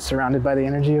be kind of surrounded by the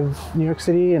energy of New York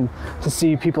City and to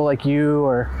see people like you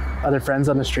or other friends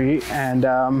on the street. And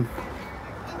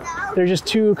they're just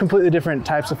two completely different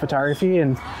types of photography.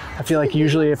 And I feel like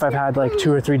usually if I've had like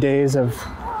 2 or 3 days of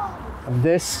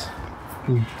this,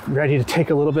 I'm ready to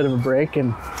take a little bit of a break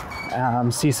and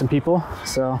see some people.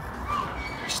 So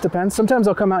it just depends. Sometimes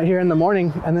I'll come out here in the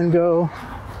morning and then go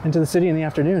into the city in the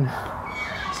afternoon.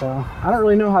 So I don't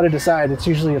really know how to decide. It's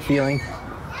usually a feeling.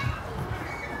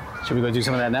 Should we go do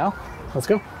some of that now? Let's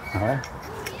go. All right.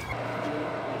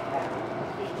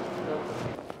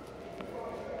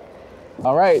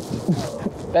 All right,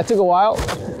 that took a while.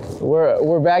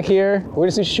 We're back here. We're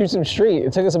just gonna shoot some street.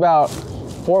 It took us about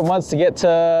 4 months to get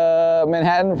to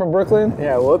Manhattan from Brooklyn.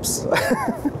 Yeah, whoops.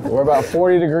 We're about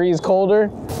 40 degrees colder.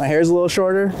 My hair's a little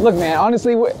shorter. Look, man,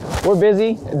 honestly, we're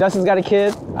busy. Dustin's got a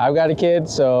kid. I've got a kid,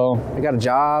 so I got a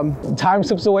job. time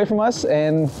slips away from us,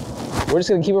 and we're just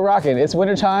gonna keep it rocking. It's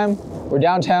winter time. We're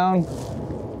downtown.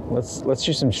 Let's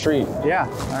shoot some street. Yeah,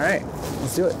 all right,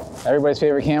 let's do it. Everybody's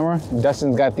favorite camera.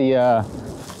 Dustin's got the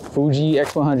Fuji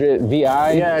X100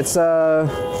 VI. Yeah, it's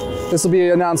this will be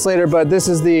announced later, but this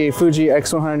is the Fuji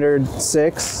X100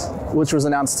 VI, which was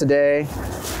announced today.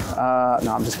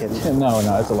 No, I'm just kidding. No,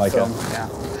 it's a Leica.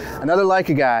 Yeah, another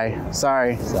Leica guy.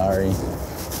 Sorry,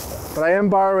 but I am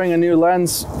borrowing a new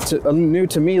lens, a new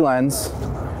to me lens.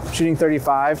 Shooting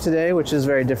 35 today, which is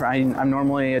very different. I'm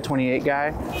normally a 28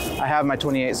 guy. I have my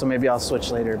 28, so maybe I'll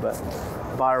switch later, but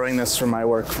borrowing this for my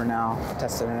work for now,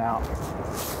 testing it out.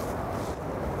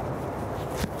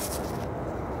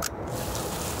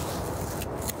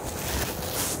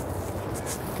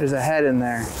 There's a head in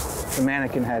there, the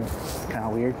mannequin head, kind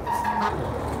of weird.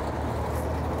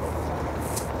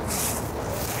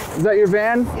 Is that your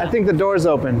van? I think the door's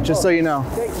open, just so you know.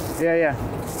 Yeah.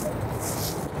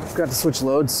 Got to switch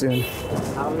loads soon.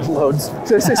 Loads.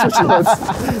 Did I say switch loads?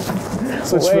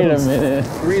 Switch Wait loads. a minute.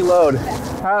 Reload.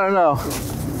 I don't know.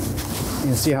 You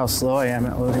can see how slow I am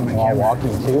at loading my While camera.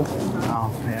 walking too.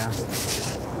 Oh, yeah.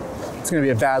 It's gonna be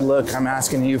a bad look. I'm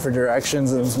asking you for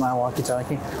directions and it's my walkie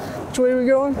talkie. Which way are we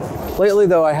going? Lately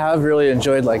though, I have really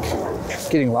enjoyed like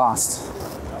getting lost.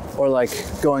 or like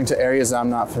going to areas that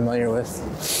I'm not familiar with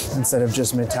instead of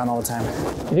just Midtown all the time.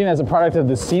 You think that's a product of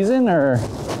the season or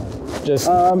just?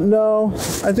 No,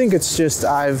 I think it's just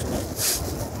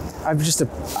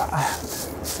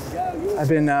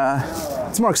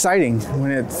it's more exciting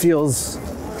when it feels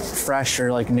fresh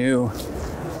or like new.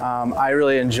 I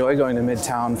really enjoy going to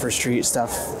Midtown for street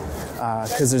stuff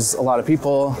because there's a lot of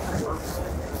people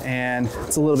and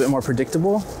it's a little bit more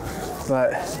predictable.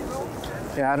 But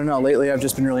yeah, I don't know. Lately, I've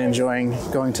just been really enjoying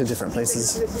going to different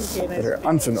places that are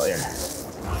unfamiliar.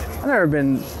 I've never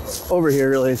been over here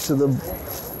really to the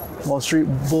Wall Street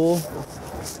Bull.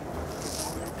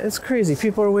 It's crazy.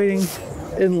 People are waiting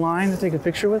in line to take a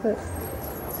picture with it.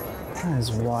 That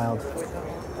is wild.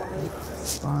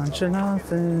 Bunch of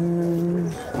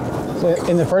nothing. So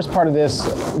in the first part of this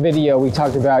video, we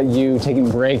talked about you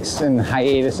taking breaks and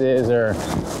hiatuses or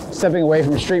stepping away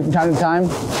from the street from time to time.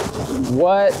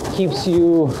 What keeps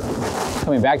you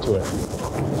coming back to it?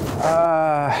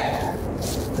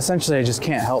 Essentially, I just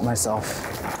can't help myself.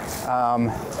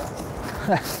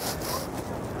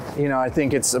 You know, I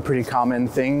think it's a pretty common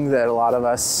thing that a lot of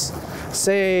us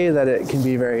say, that it can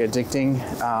be very addicting.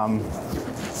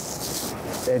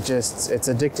 It's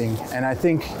addicting. And I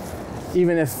think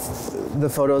even if the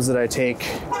photos that I take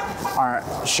aren't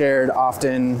shared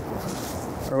often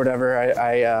or whatever,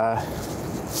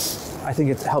 I think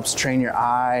it helps train your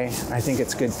eye. I think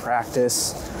it's good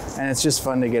practice and it's just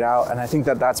fun to get out. And I think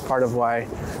that that's part of why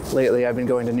lately I've been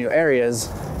going to new areas.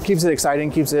 Keeps it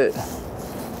exciting, keeps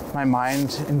my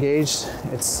mind engaged.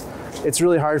 It's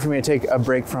really hard for me to take a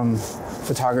break from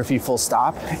photography full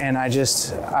stop. And I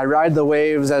ride the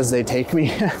waves as they take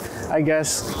me, I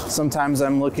guess. Sometimes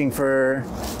I'm looking for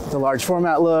the large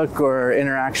format look or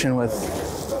interaction with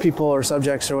people or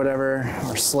subjects or whatever,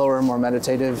 or slower, more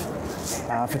meditative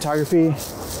photography.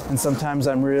 And sometimes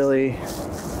I'm really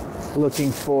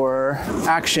looking for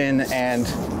action and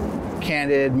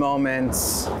candid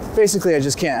moments. Basically, I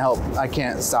just I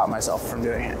can't stop myself from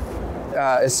doing it.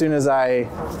 As soon as I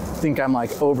think I'm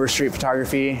like over street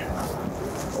photography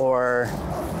or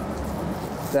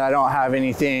that I don't have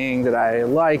anything that I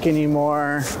like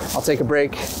anymore, I'll take a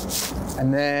break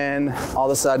and then all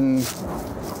of a sudden it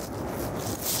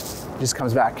just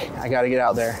comes back. I gotta get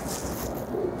out there.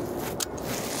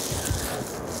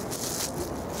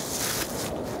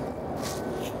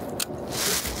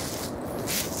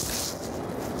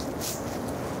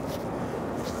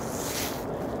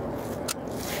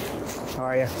 How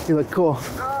are you? You look cool.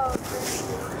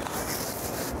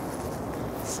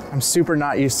 I'm super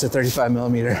not used to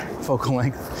 35mm focal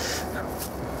length.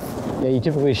 Yeah, you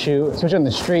typically shoot, especially on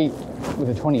the street, with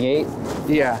a 28.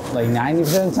 Yeah. Like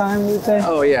 90% of the time, you would say?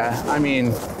 Oh yeah, I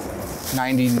mean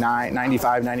 99,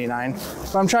 95, 99.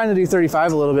 But I'm trying to do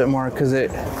 35 a little bit more because I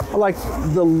like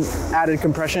the added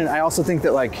compression. I also think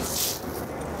that like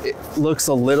it looks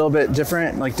a little bit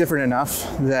different, like different enough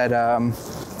that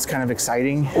it's kind of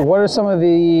exciting. What are some of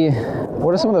the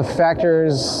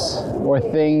factors or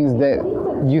things that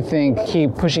you think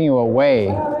keep pushing you away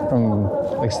from,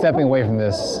 like stepping away from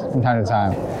this from time to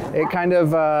time? It kind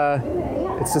of,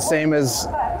 it's the same as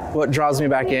what draws me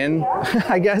back in.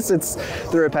 I guess it's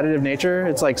the repetitive nature.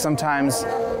 It's like sometimes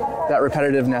that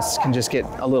repetitiveness can just get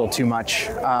a little too much.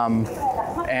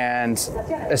 And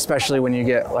especially when you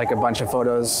get like a bunch of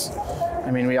photos. I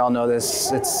mean, we all know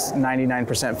this, it's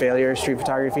 99% failure, street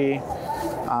photography.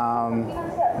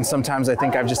 And sometimes I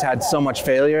think I've just had so much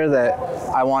failure that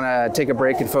I want to take a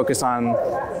break and focus on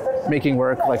making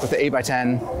work, like with the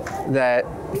 8x10, that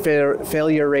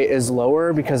failure rate is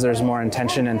lower because there's more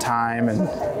intention and time and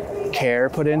care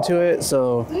put into it,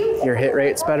 so your hit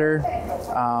rate's better.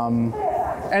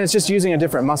 And it's just using a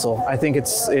different muscle. I think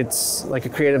it's like a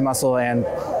creative muscle and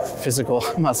physical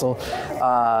muscle.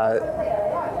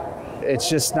 It's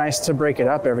just nice to break it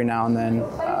up every now and then.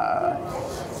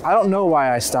 I don't know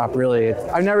why I stop really.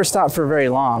 I've never stopped for very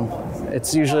long.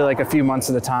 It's usually like a few months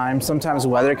at a time. Sometimes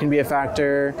weather can be a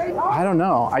factor. I don't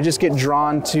know. I just get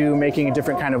drawn to making a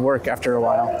different kind of work after a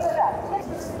while.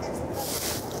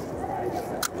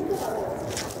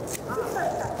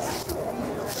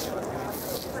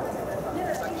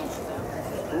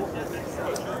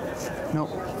 Nope.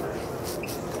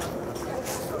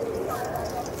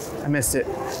 I missed it.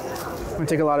 I'm gonna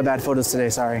take a lot of bad photos today,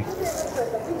 sorry.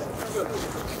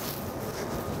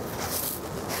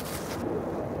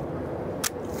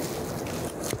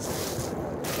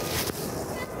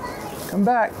 Come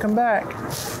back, come back.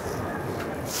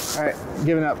 All right,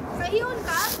 giving up.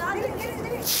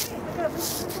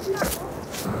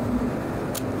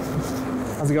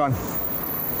 How's it going?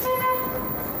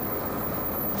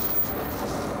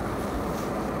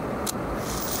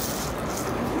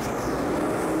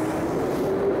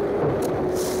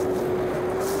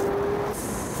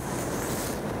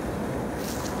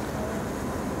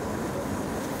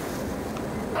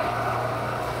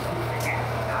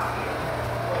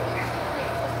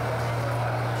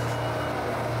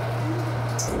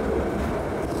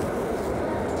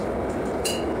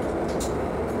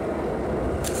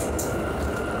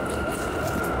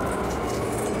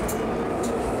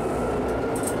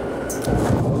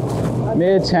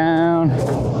 Midtown.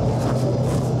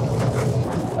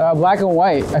 Black and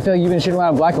white. I feel like you've been shooting a lot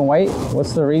of black and white.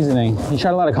 What's the reasoning? You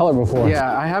shot a lot of color before.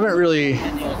 Yeah, I haven't really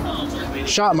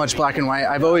shot much black and white.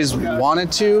 I've always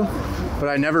wanted to, but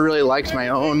I never really liked my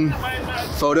own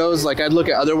photos. Like I'd look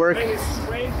at other work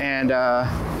and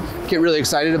get really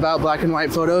excited about black and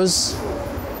white photos.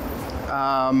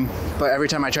 But every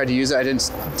time I tried to use it, I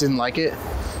didn't like it.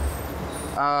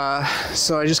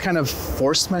 So I just kind of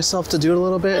forced myself to do it a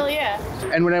little bit. Hell yeah.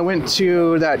 And when I went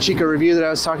to that Chica review that I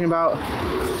was talking about,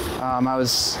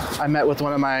 I met with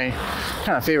one of my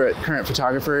kind of favorite current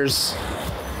photographers,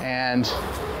 and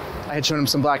I had shown him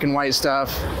some black and white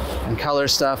stuff and color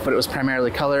stuff, but it was primarily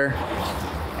color.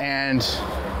 And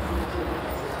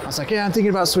I was like, yeah, I'm thinking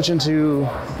about switching to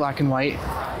black and white.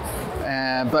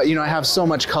 But you know, I have so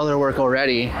much color work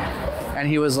already. And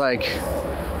he was like,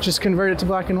 just convert it to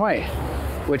black and white,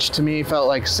 which to me felt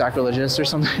like sacrilegious or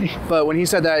something. But when he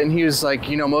said that, and he was like,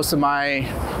 you know, most of my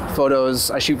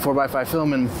photos, I shoot 4x5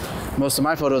 film, and most of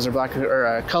my photos are black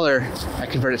or color. I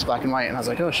convert it to black and white, and I was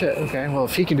like, oh shit, okay, well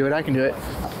if he can do it, I can do it.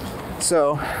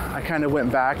 So I kind of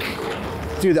went back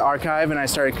through the archive and I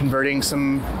started converting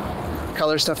some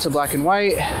color stuff to black and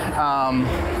white.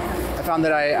 I found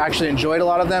that I actually enjoyed a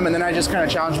lot of them, and then I just kind of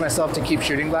challenged myself to keep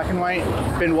shooting black and white.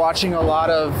 Been watching a lot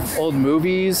of old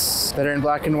movies that are in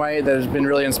black and white that has been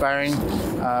really inspiring.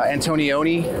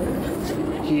 Antonioni,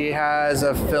 he has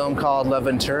a film called La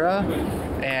Ventura,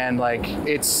 and like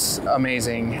it's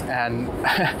amazing, and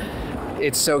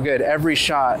it's so good. Every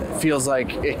shot feels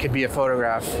like it could be a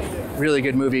photograph. Really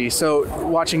good movie. So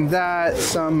watching that,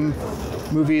 some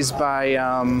movies by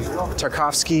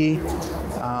Tarkovsky,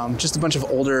 just a bunch of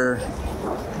older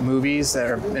movies that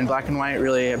are in black and white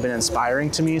really have been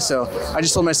inspiring to me. So I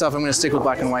just told myself I'm going to stick with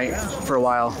black and white for a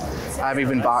while. I've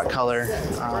even bought color.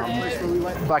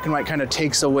 Black and white kind of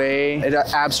takes away, it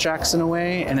abstracts in a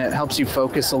way, and it helps you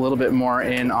focus a little bit more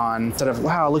in on, instead of,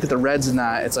 wow, look at the reds in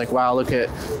that, it's like, wow, look at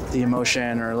the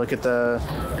emotion or look at the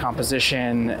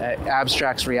composition. It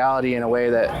abstracts reality in a way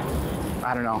that,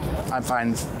 I don't know, I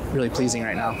find really pleasing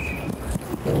right now.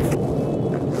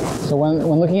 So when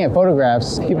looking at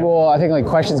photographs, people, I think like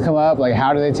questions come up, like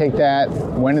how do they take that?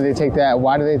 When do they take that?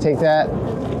 Why do they take that?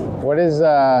 What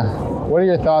are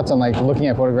your thoughts on like looking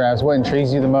at photographs? What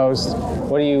intrigues you the most?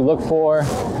 What do you look for?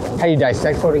 How do you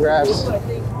dissect photographs?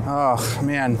 Oh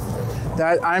man,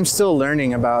 that I'm still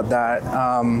learning about that.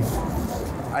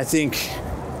 I think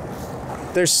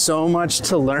there's so much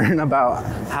to learn about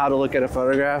how to look at a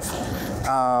photograph.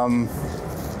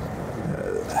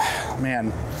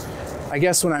 Man, I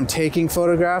guess when I'm taking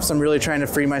photographs, I'm really trying to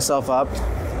free myself up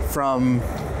from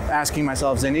asking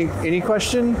myself any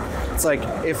question. It's like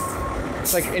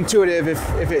it's like intuitive.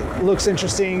 If it looks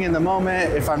interesting in the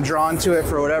moment, if I'm drawn to it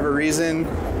for whatever reason,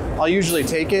 I'll usually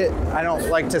take it. I don't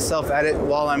like to self-edit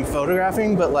while I'm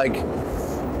photographing, but like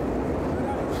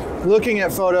looking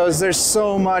at photos, there's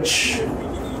so much,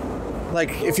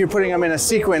 like if you're putting them in a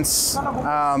sequence,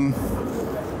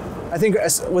 I think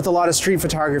with a lot of street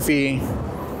photography,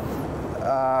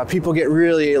 people get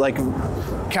really, like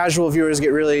casual viewers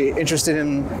get really interested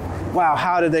in, wow,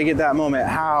 how did they get that moment?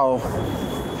 How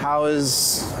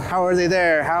are they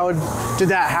there? How did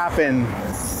that happen?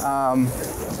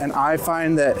 And I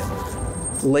find that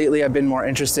lately I've been more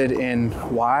interested in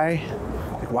why.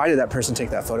 Like, why did that person take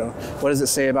that photo? What does it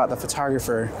say about the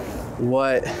photographer?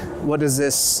 What does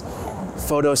this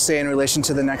photo say in relation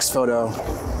to the next photo?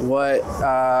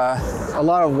 A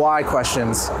lot of why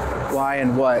questions. Why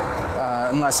and what,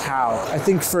 and less how. I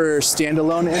think for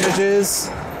standalone images,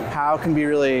 how can be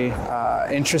really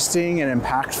interesting and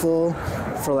impactful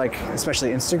for like, especially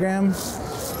Instagram,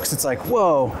 because it's like,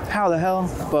 whoa, how the hell?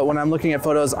 But when I'm looking at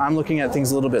photos, I'm looking at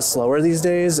things a little bit slower these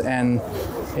days, and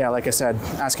yeah, like I said,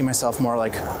 asking myself more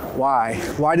like, why?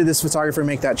 Why did this photographer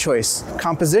make that choice?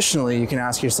 Compositionally, you can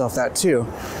ask yourself that too.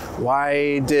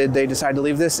 Why did they decide to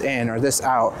leave this in or this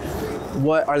out?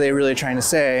 What are they really trying to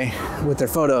say with their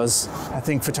photos? I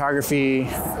think photography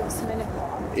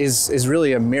is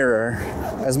really a mirror.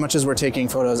 As much as we're taking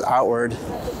photos outward,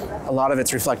 a lot of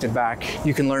it's reflected back.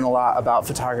 You can learn a lot about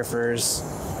photographers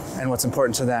and what's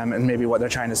important to them and maybe what they're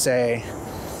trying to say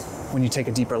when you take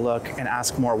a deeper look and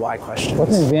ask more why questions.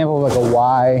 What's an example of like a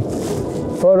why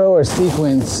photo or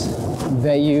sequence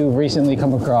that you recently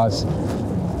come across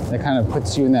that kind of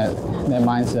puts you in that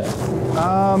mindset?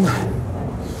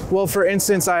 Well, for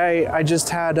instance, I just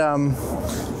had,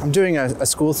 I'm doing a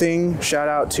school thing. Shout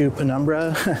out to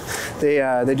Penumbra.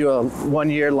 They do a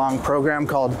 1-year long program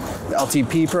called the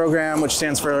LTP program, which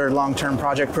stands for Long-Term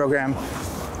Project Program.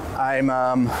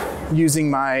 I'm using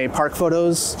my park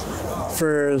photos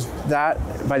for that,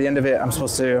 by the end of it, I'm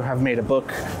supposed to have made a book.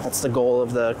 That's the goal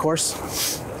of the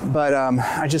course. But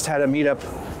I just had a meetup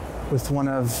with one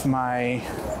of my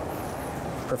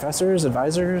professors,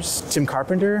 advisors, Tim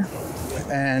Carpenter,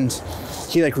 and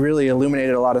he like really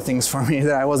illuminated a lot of things for me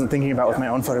that I wasn't thinking about with my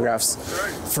own photographs.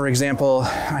 For example,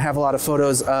 I have a lot of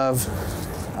photos of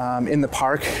in the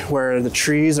park where the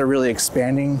trees are really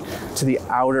expanding to the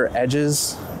outer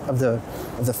edges of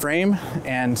the frame,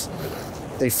 and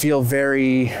they feel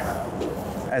very,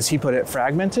 as he put it,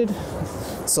 fragmented.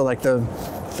 So like the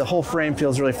whole frame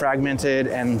feels really fragmented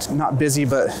and not busy,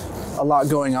 but a lot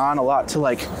going on, a lot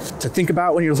to think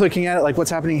about when you're looking at it, like what's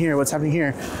happening here, what's happening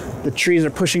here. The trees are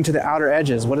pushing to the outer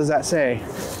edges. What does that say?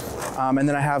 And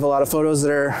then I have a lot of photos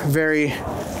that are very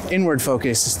inward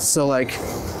focused. So like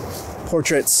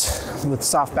portraits with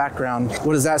soft background.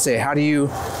 What does that say? What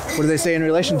do they say in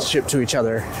relationship to each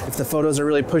other? If the photos are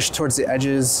really pushed towards the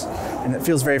edges and it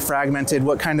feels very fragmented,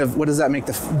 what does that make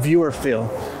the viewer feel?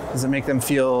 Does it make them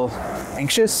feel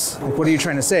anxious? Like, what are you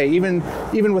trying to say? Even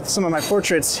with some of my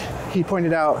portraits, he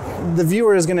pointed out the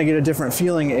viewer is going to get a different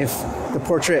feeling if the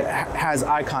portrait has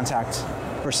eye contact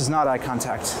versus not eye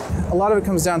contact. A lot of it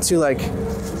comes down to like,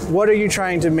 what are you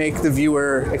trying to make the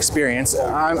viewer experience?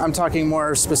 I'm talking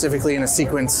more specifically in a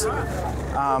sequence.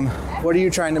 What are you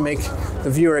trying to make the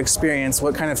viewer experience?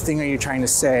 What kind of thing are you trying to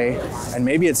say? And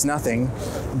maybe it's nothing,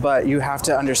 but you have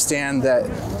to understand that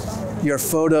your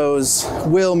photos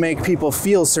will make people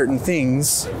feel certain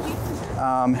things,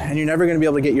 and you're never going to be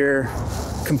able to get your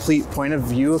complete point of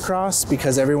view across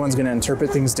because everyone's going to interpret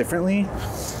things differently.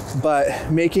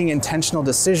 But making intentional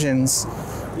decisions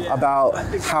about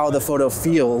how the photo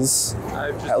feels,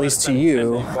 at least to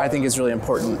you, I think is really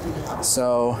important.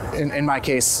 So in my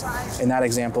case, in that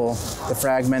example, the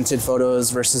fragmented photos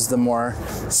versus the more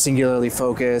singularly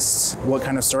focused, what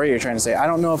kind of story you're trying to say. I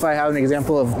don't know if I have an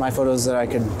example of my photos that I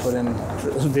could put in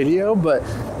video, but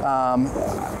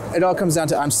it all comes down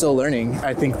to I'm still learning.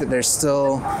 I think that there's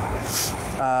still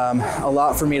a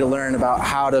lot for me to learn about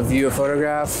how to view a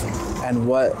photograph and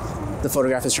what the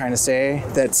photograph is trying to say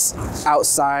that's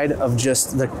outside of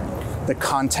just the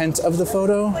content of the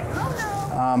photo.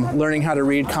 Learning how to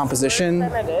read composition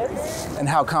and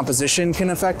how composition can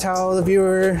affect how the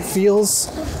viewer feels.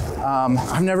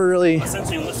 I've never really,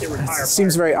 it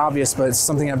seems very obvious, but it's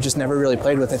something I've just never really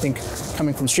played with. I think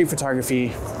coming from street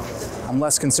photography, I'm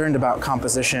less concerned about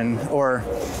composition, or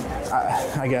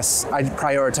I guess I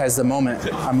prioritize the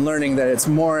moment. I'm learning that it's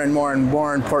more and more and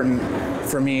more important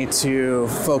for me to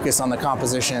focus on the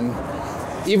composition,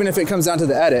 even if it comes down to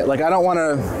the edit. Like, I don't want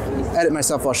to edit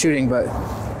myself while shooting, but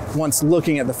once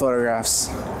looking at the photographs,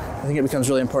 I think it becomes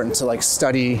really important to like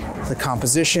study the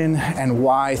composition and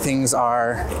why things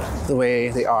are the way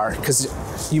they are.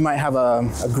 Because you might have a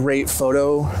great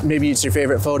photo, maybe it's your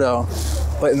favorite photo,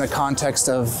 but in the context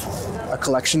of a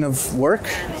collection of work,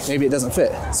 maybe it doesn't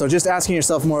fit. So just asking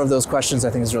yourself more of those questions, I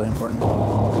think, is really important.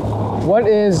 What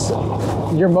is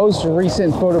your most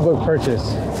recent photo book purchase?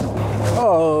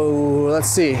 Oh, let's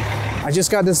see. I just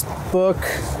got this book.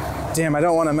 Damn, I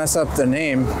don't want to mess up the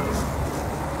name.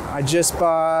 I just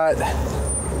bought,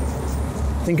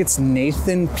 I think it's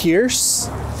Nathan Pierce,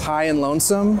 High and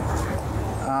Lonesome.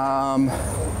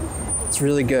 It's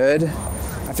really good.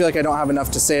 I feel like I don't have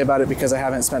enough to say about it because I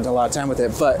haven't spent a lot of time with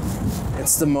it, but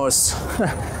it's the most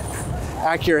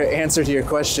accurate answer to your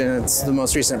question. It's the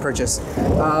most recent purchase.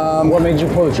 What made you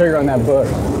pull the trigger on that book?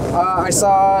 I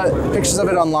saw pictures of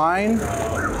it online,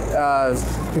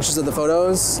 pictures of the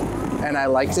photos, and I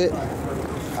liked it.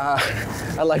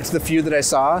 I liked the few that I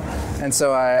saw, and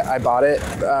so I bought it.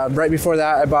 Right before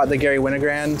that, I bought the Gary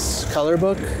Winogrand color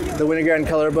book, the Winogrand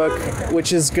color book,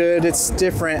 which is good. It's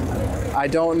different. I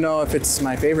don't know if it's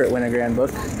my favorite Winogrand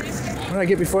book. What did I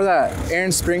get before that?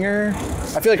 Erin Springer.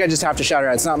 I feel like I just have to shout her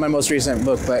out. It's not my most recent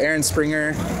book, but Erin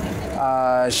Springer,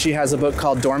 she has a book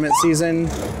called Dormant Season,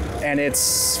 and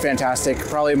it's fantastic.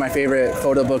 Probably my favorite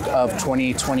photo book of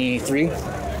 2023.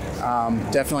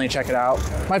 Definitely check it out.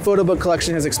 My photo book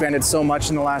collection has expanded so much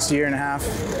in the last year and a half.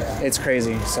 It's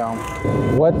crazy, so.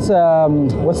 What's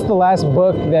the last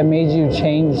book that made you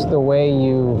change the way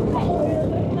you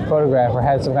photograph or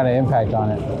had some kind of impact on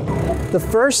it? The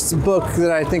first book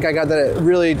that I think I got that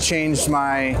really changed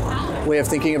my way of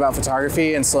thinking about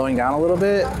photography and slowing down a little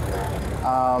bit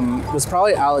was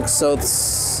probably Alex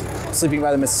Soth's Sleeping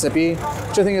by the Mississippi,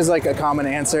 which I think is like a common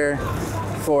answer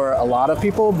for a lot of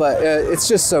people, but it's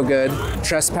just so good.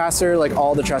 Trespasser, like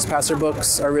all the Trespasser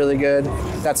books are really good.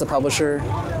 That's a publisher.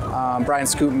 Brian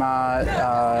Scootmott,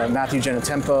 Matthew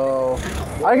Genetempo.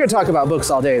 I could talk about books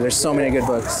all day. There's so many good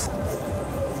books.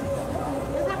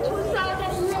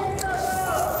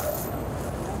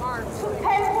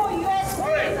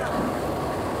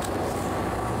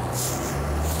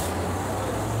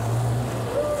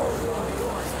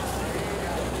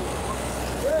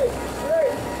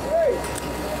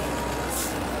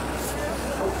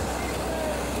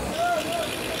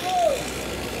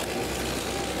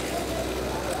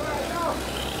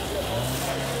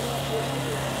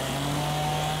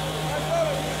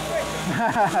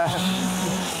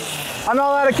 I'm not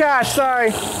allowed to catch,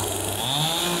 sorry.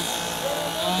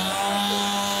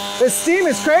 This steam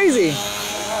is crazy.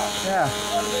 Yeah.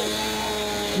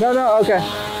 No, okay.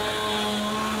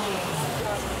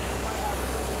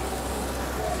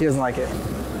 He doesn't like it.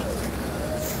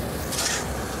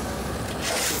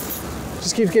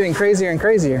 Just keeps getting crazier and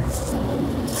crazier.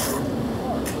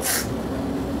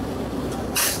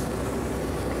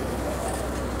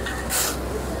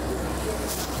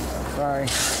 Sorry.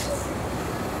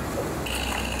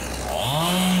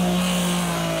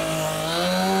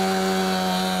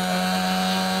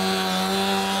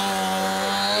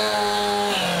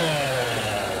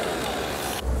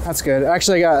 That's good.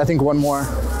 Actually, I got, I think, one more.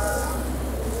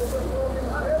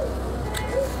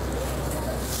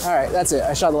 All right, that's it.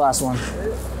 I shot the last one.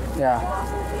 Yeah.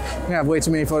 I'm gonna have way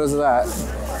too many photos of that.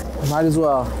 Might as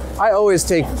well. I always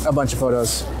take a bunch of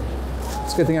photos.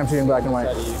 It's a good thing I'm shooting black and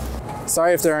white.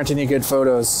 Sorry if there aren't any good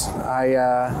photos.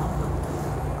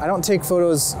 I don't take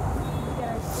photos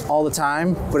all the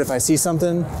time, but if I see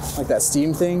something like that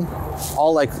steam thing,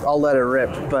 I'll let it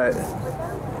rip, but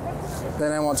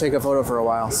then I won't take a photo for a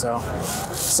while, so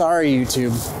sorry,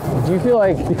 YouTube. Do you feel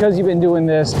like, because you've been doing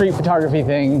this street photography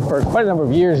thing for quite a number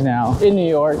of years now in New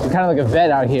York, you're kind of like a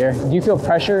vet out here, do you feel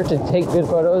pressure to take good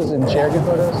photos and share good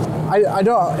photos? I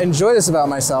don't enjoy this about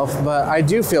myself, but I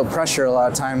do feel pressure a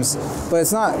lot of times, but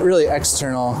it's not really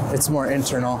external, it's more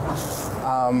internal.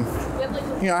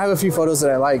 You know, I have a few photos that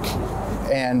I like,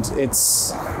 and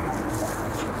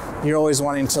you're always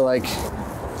wanting to like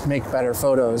make better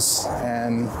photos,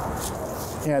 and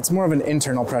yeah, it's more of an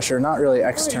internal pressure, not really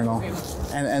external.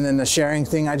 And then the sharing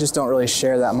thing, I just don't really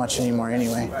share that much anymore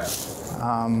anyway.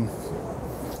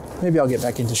 Maybe I'll get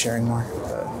back into sharing more,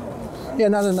 but yeah,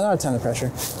 not a ton of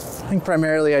pressure. I think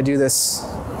primarily I do this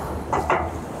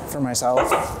for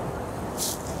myself.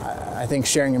 I think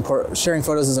sharing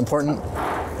photos is important.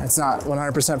 It's not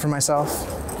 100% for myself,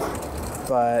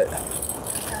 but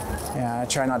yeah, I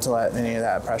try not to let any of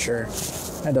that pressure,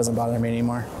 that doesn't bother me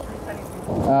anymore.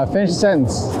 Finish the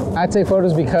sentence. I take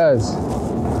photos because.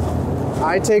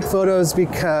 I take photos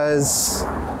because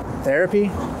therapy.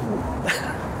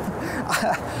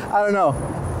 I don't know.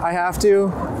 I have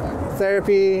to.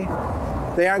 Therapy.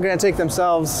 They aren't going to take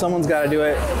themselves. Someone's got to do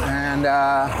it. And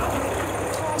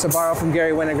to borrow from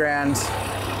Gary Winogrand,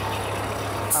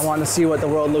 I want to see what the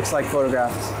world looks like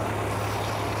photographed.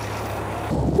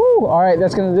 Woo! All right,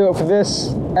 that's going to do it for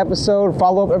this episode,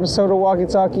 follow-up episode of Walkie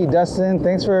Talkie. Dustin,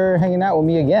 thanks for hanging out with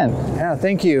me again. Yeah,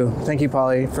 thank you. Thank you,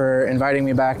 Paulie, for inviting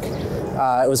me back.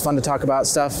 It was fun to talk about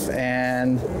stuff,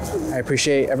 and I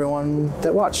appreciate everyone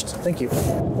that watched. Thank you.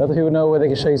 Let the people know where they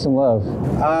can show you some love.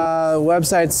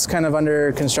 Website's kind of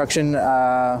under construction.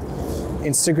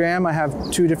 Instagram, I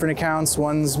have 2 different accounts.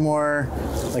 One's more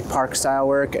like park style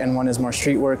work, and one is more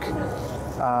street work.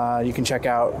 You can check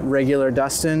out regular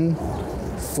Dustin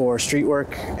for street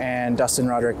work and Dustin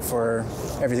Roderick for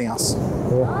everything else.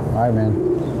 Cool. All right,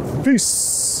 man.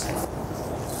 Peace.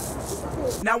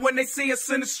 Now when they see us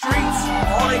in the streets,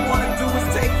 all they want to do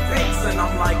is take pics, and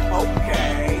I'm like,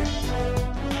 okay.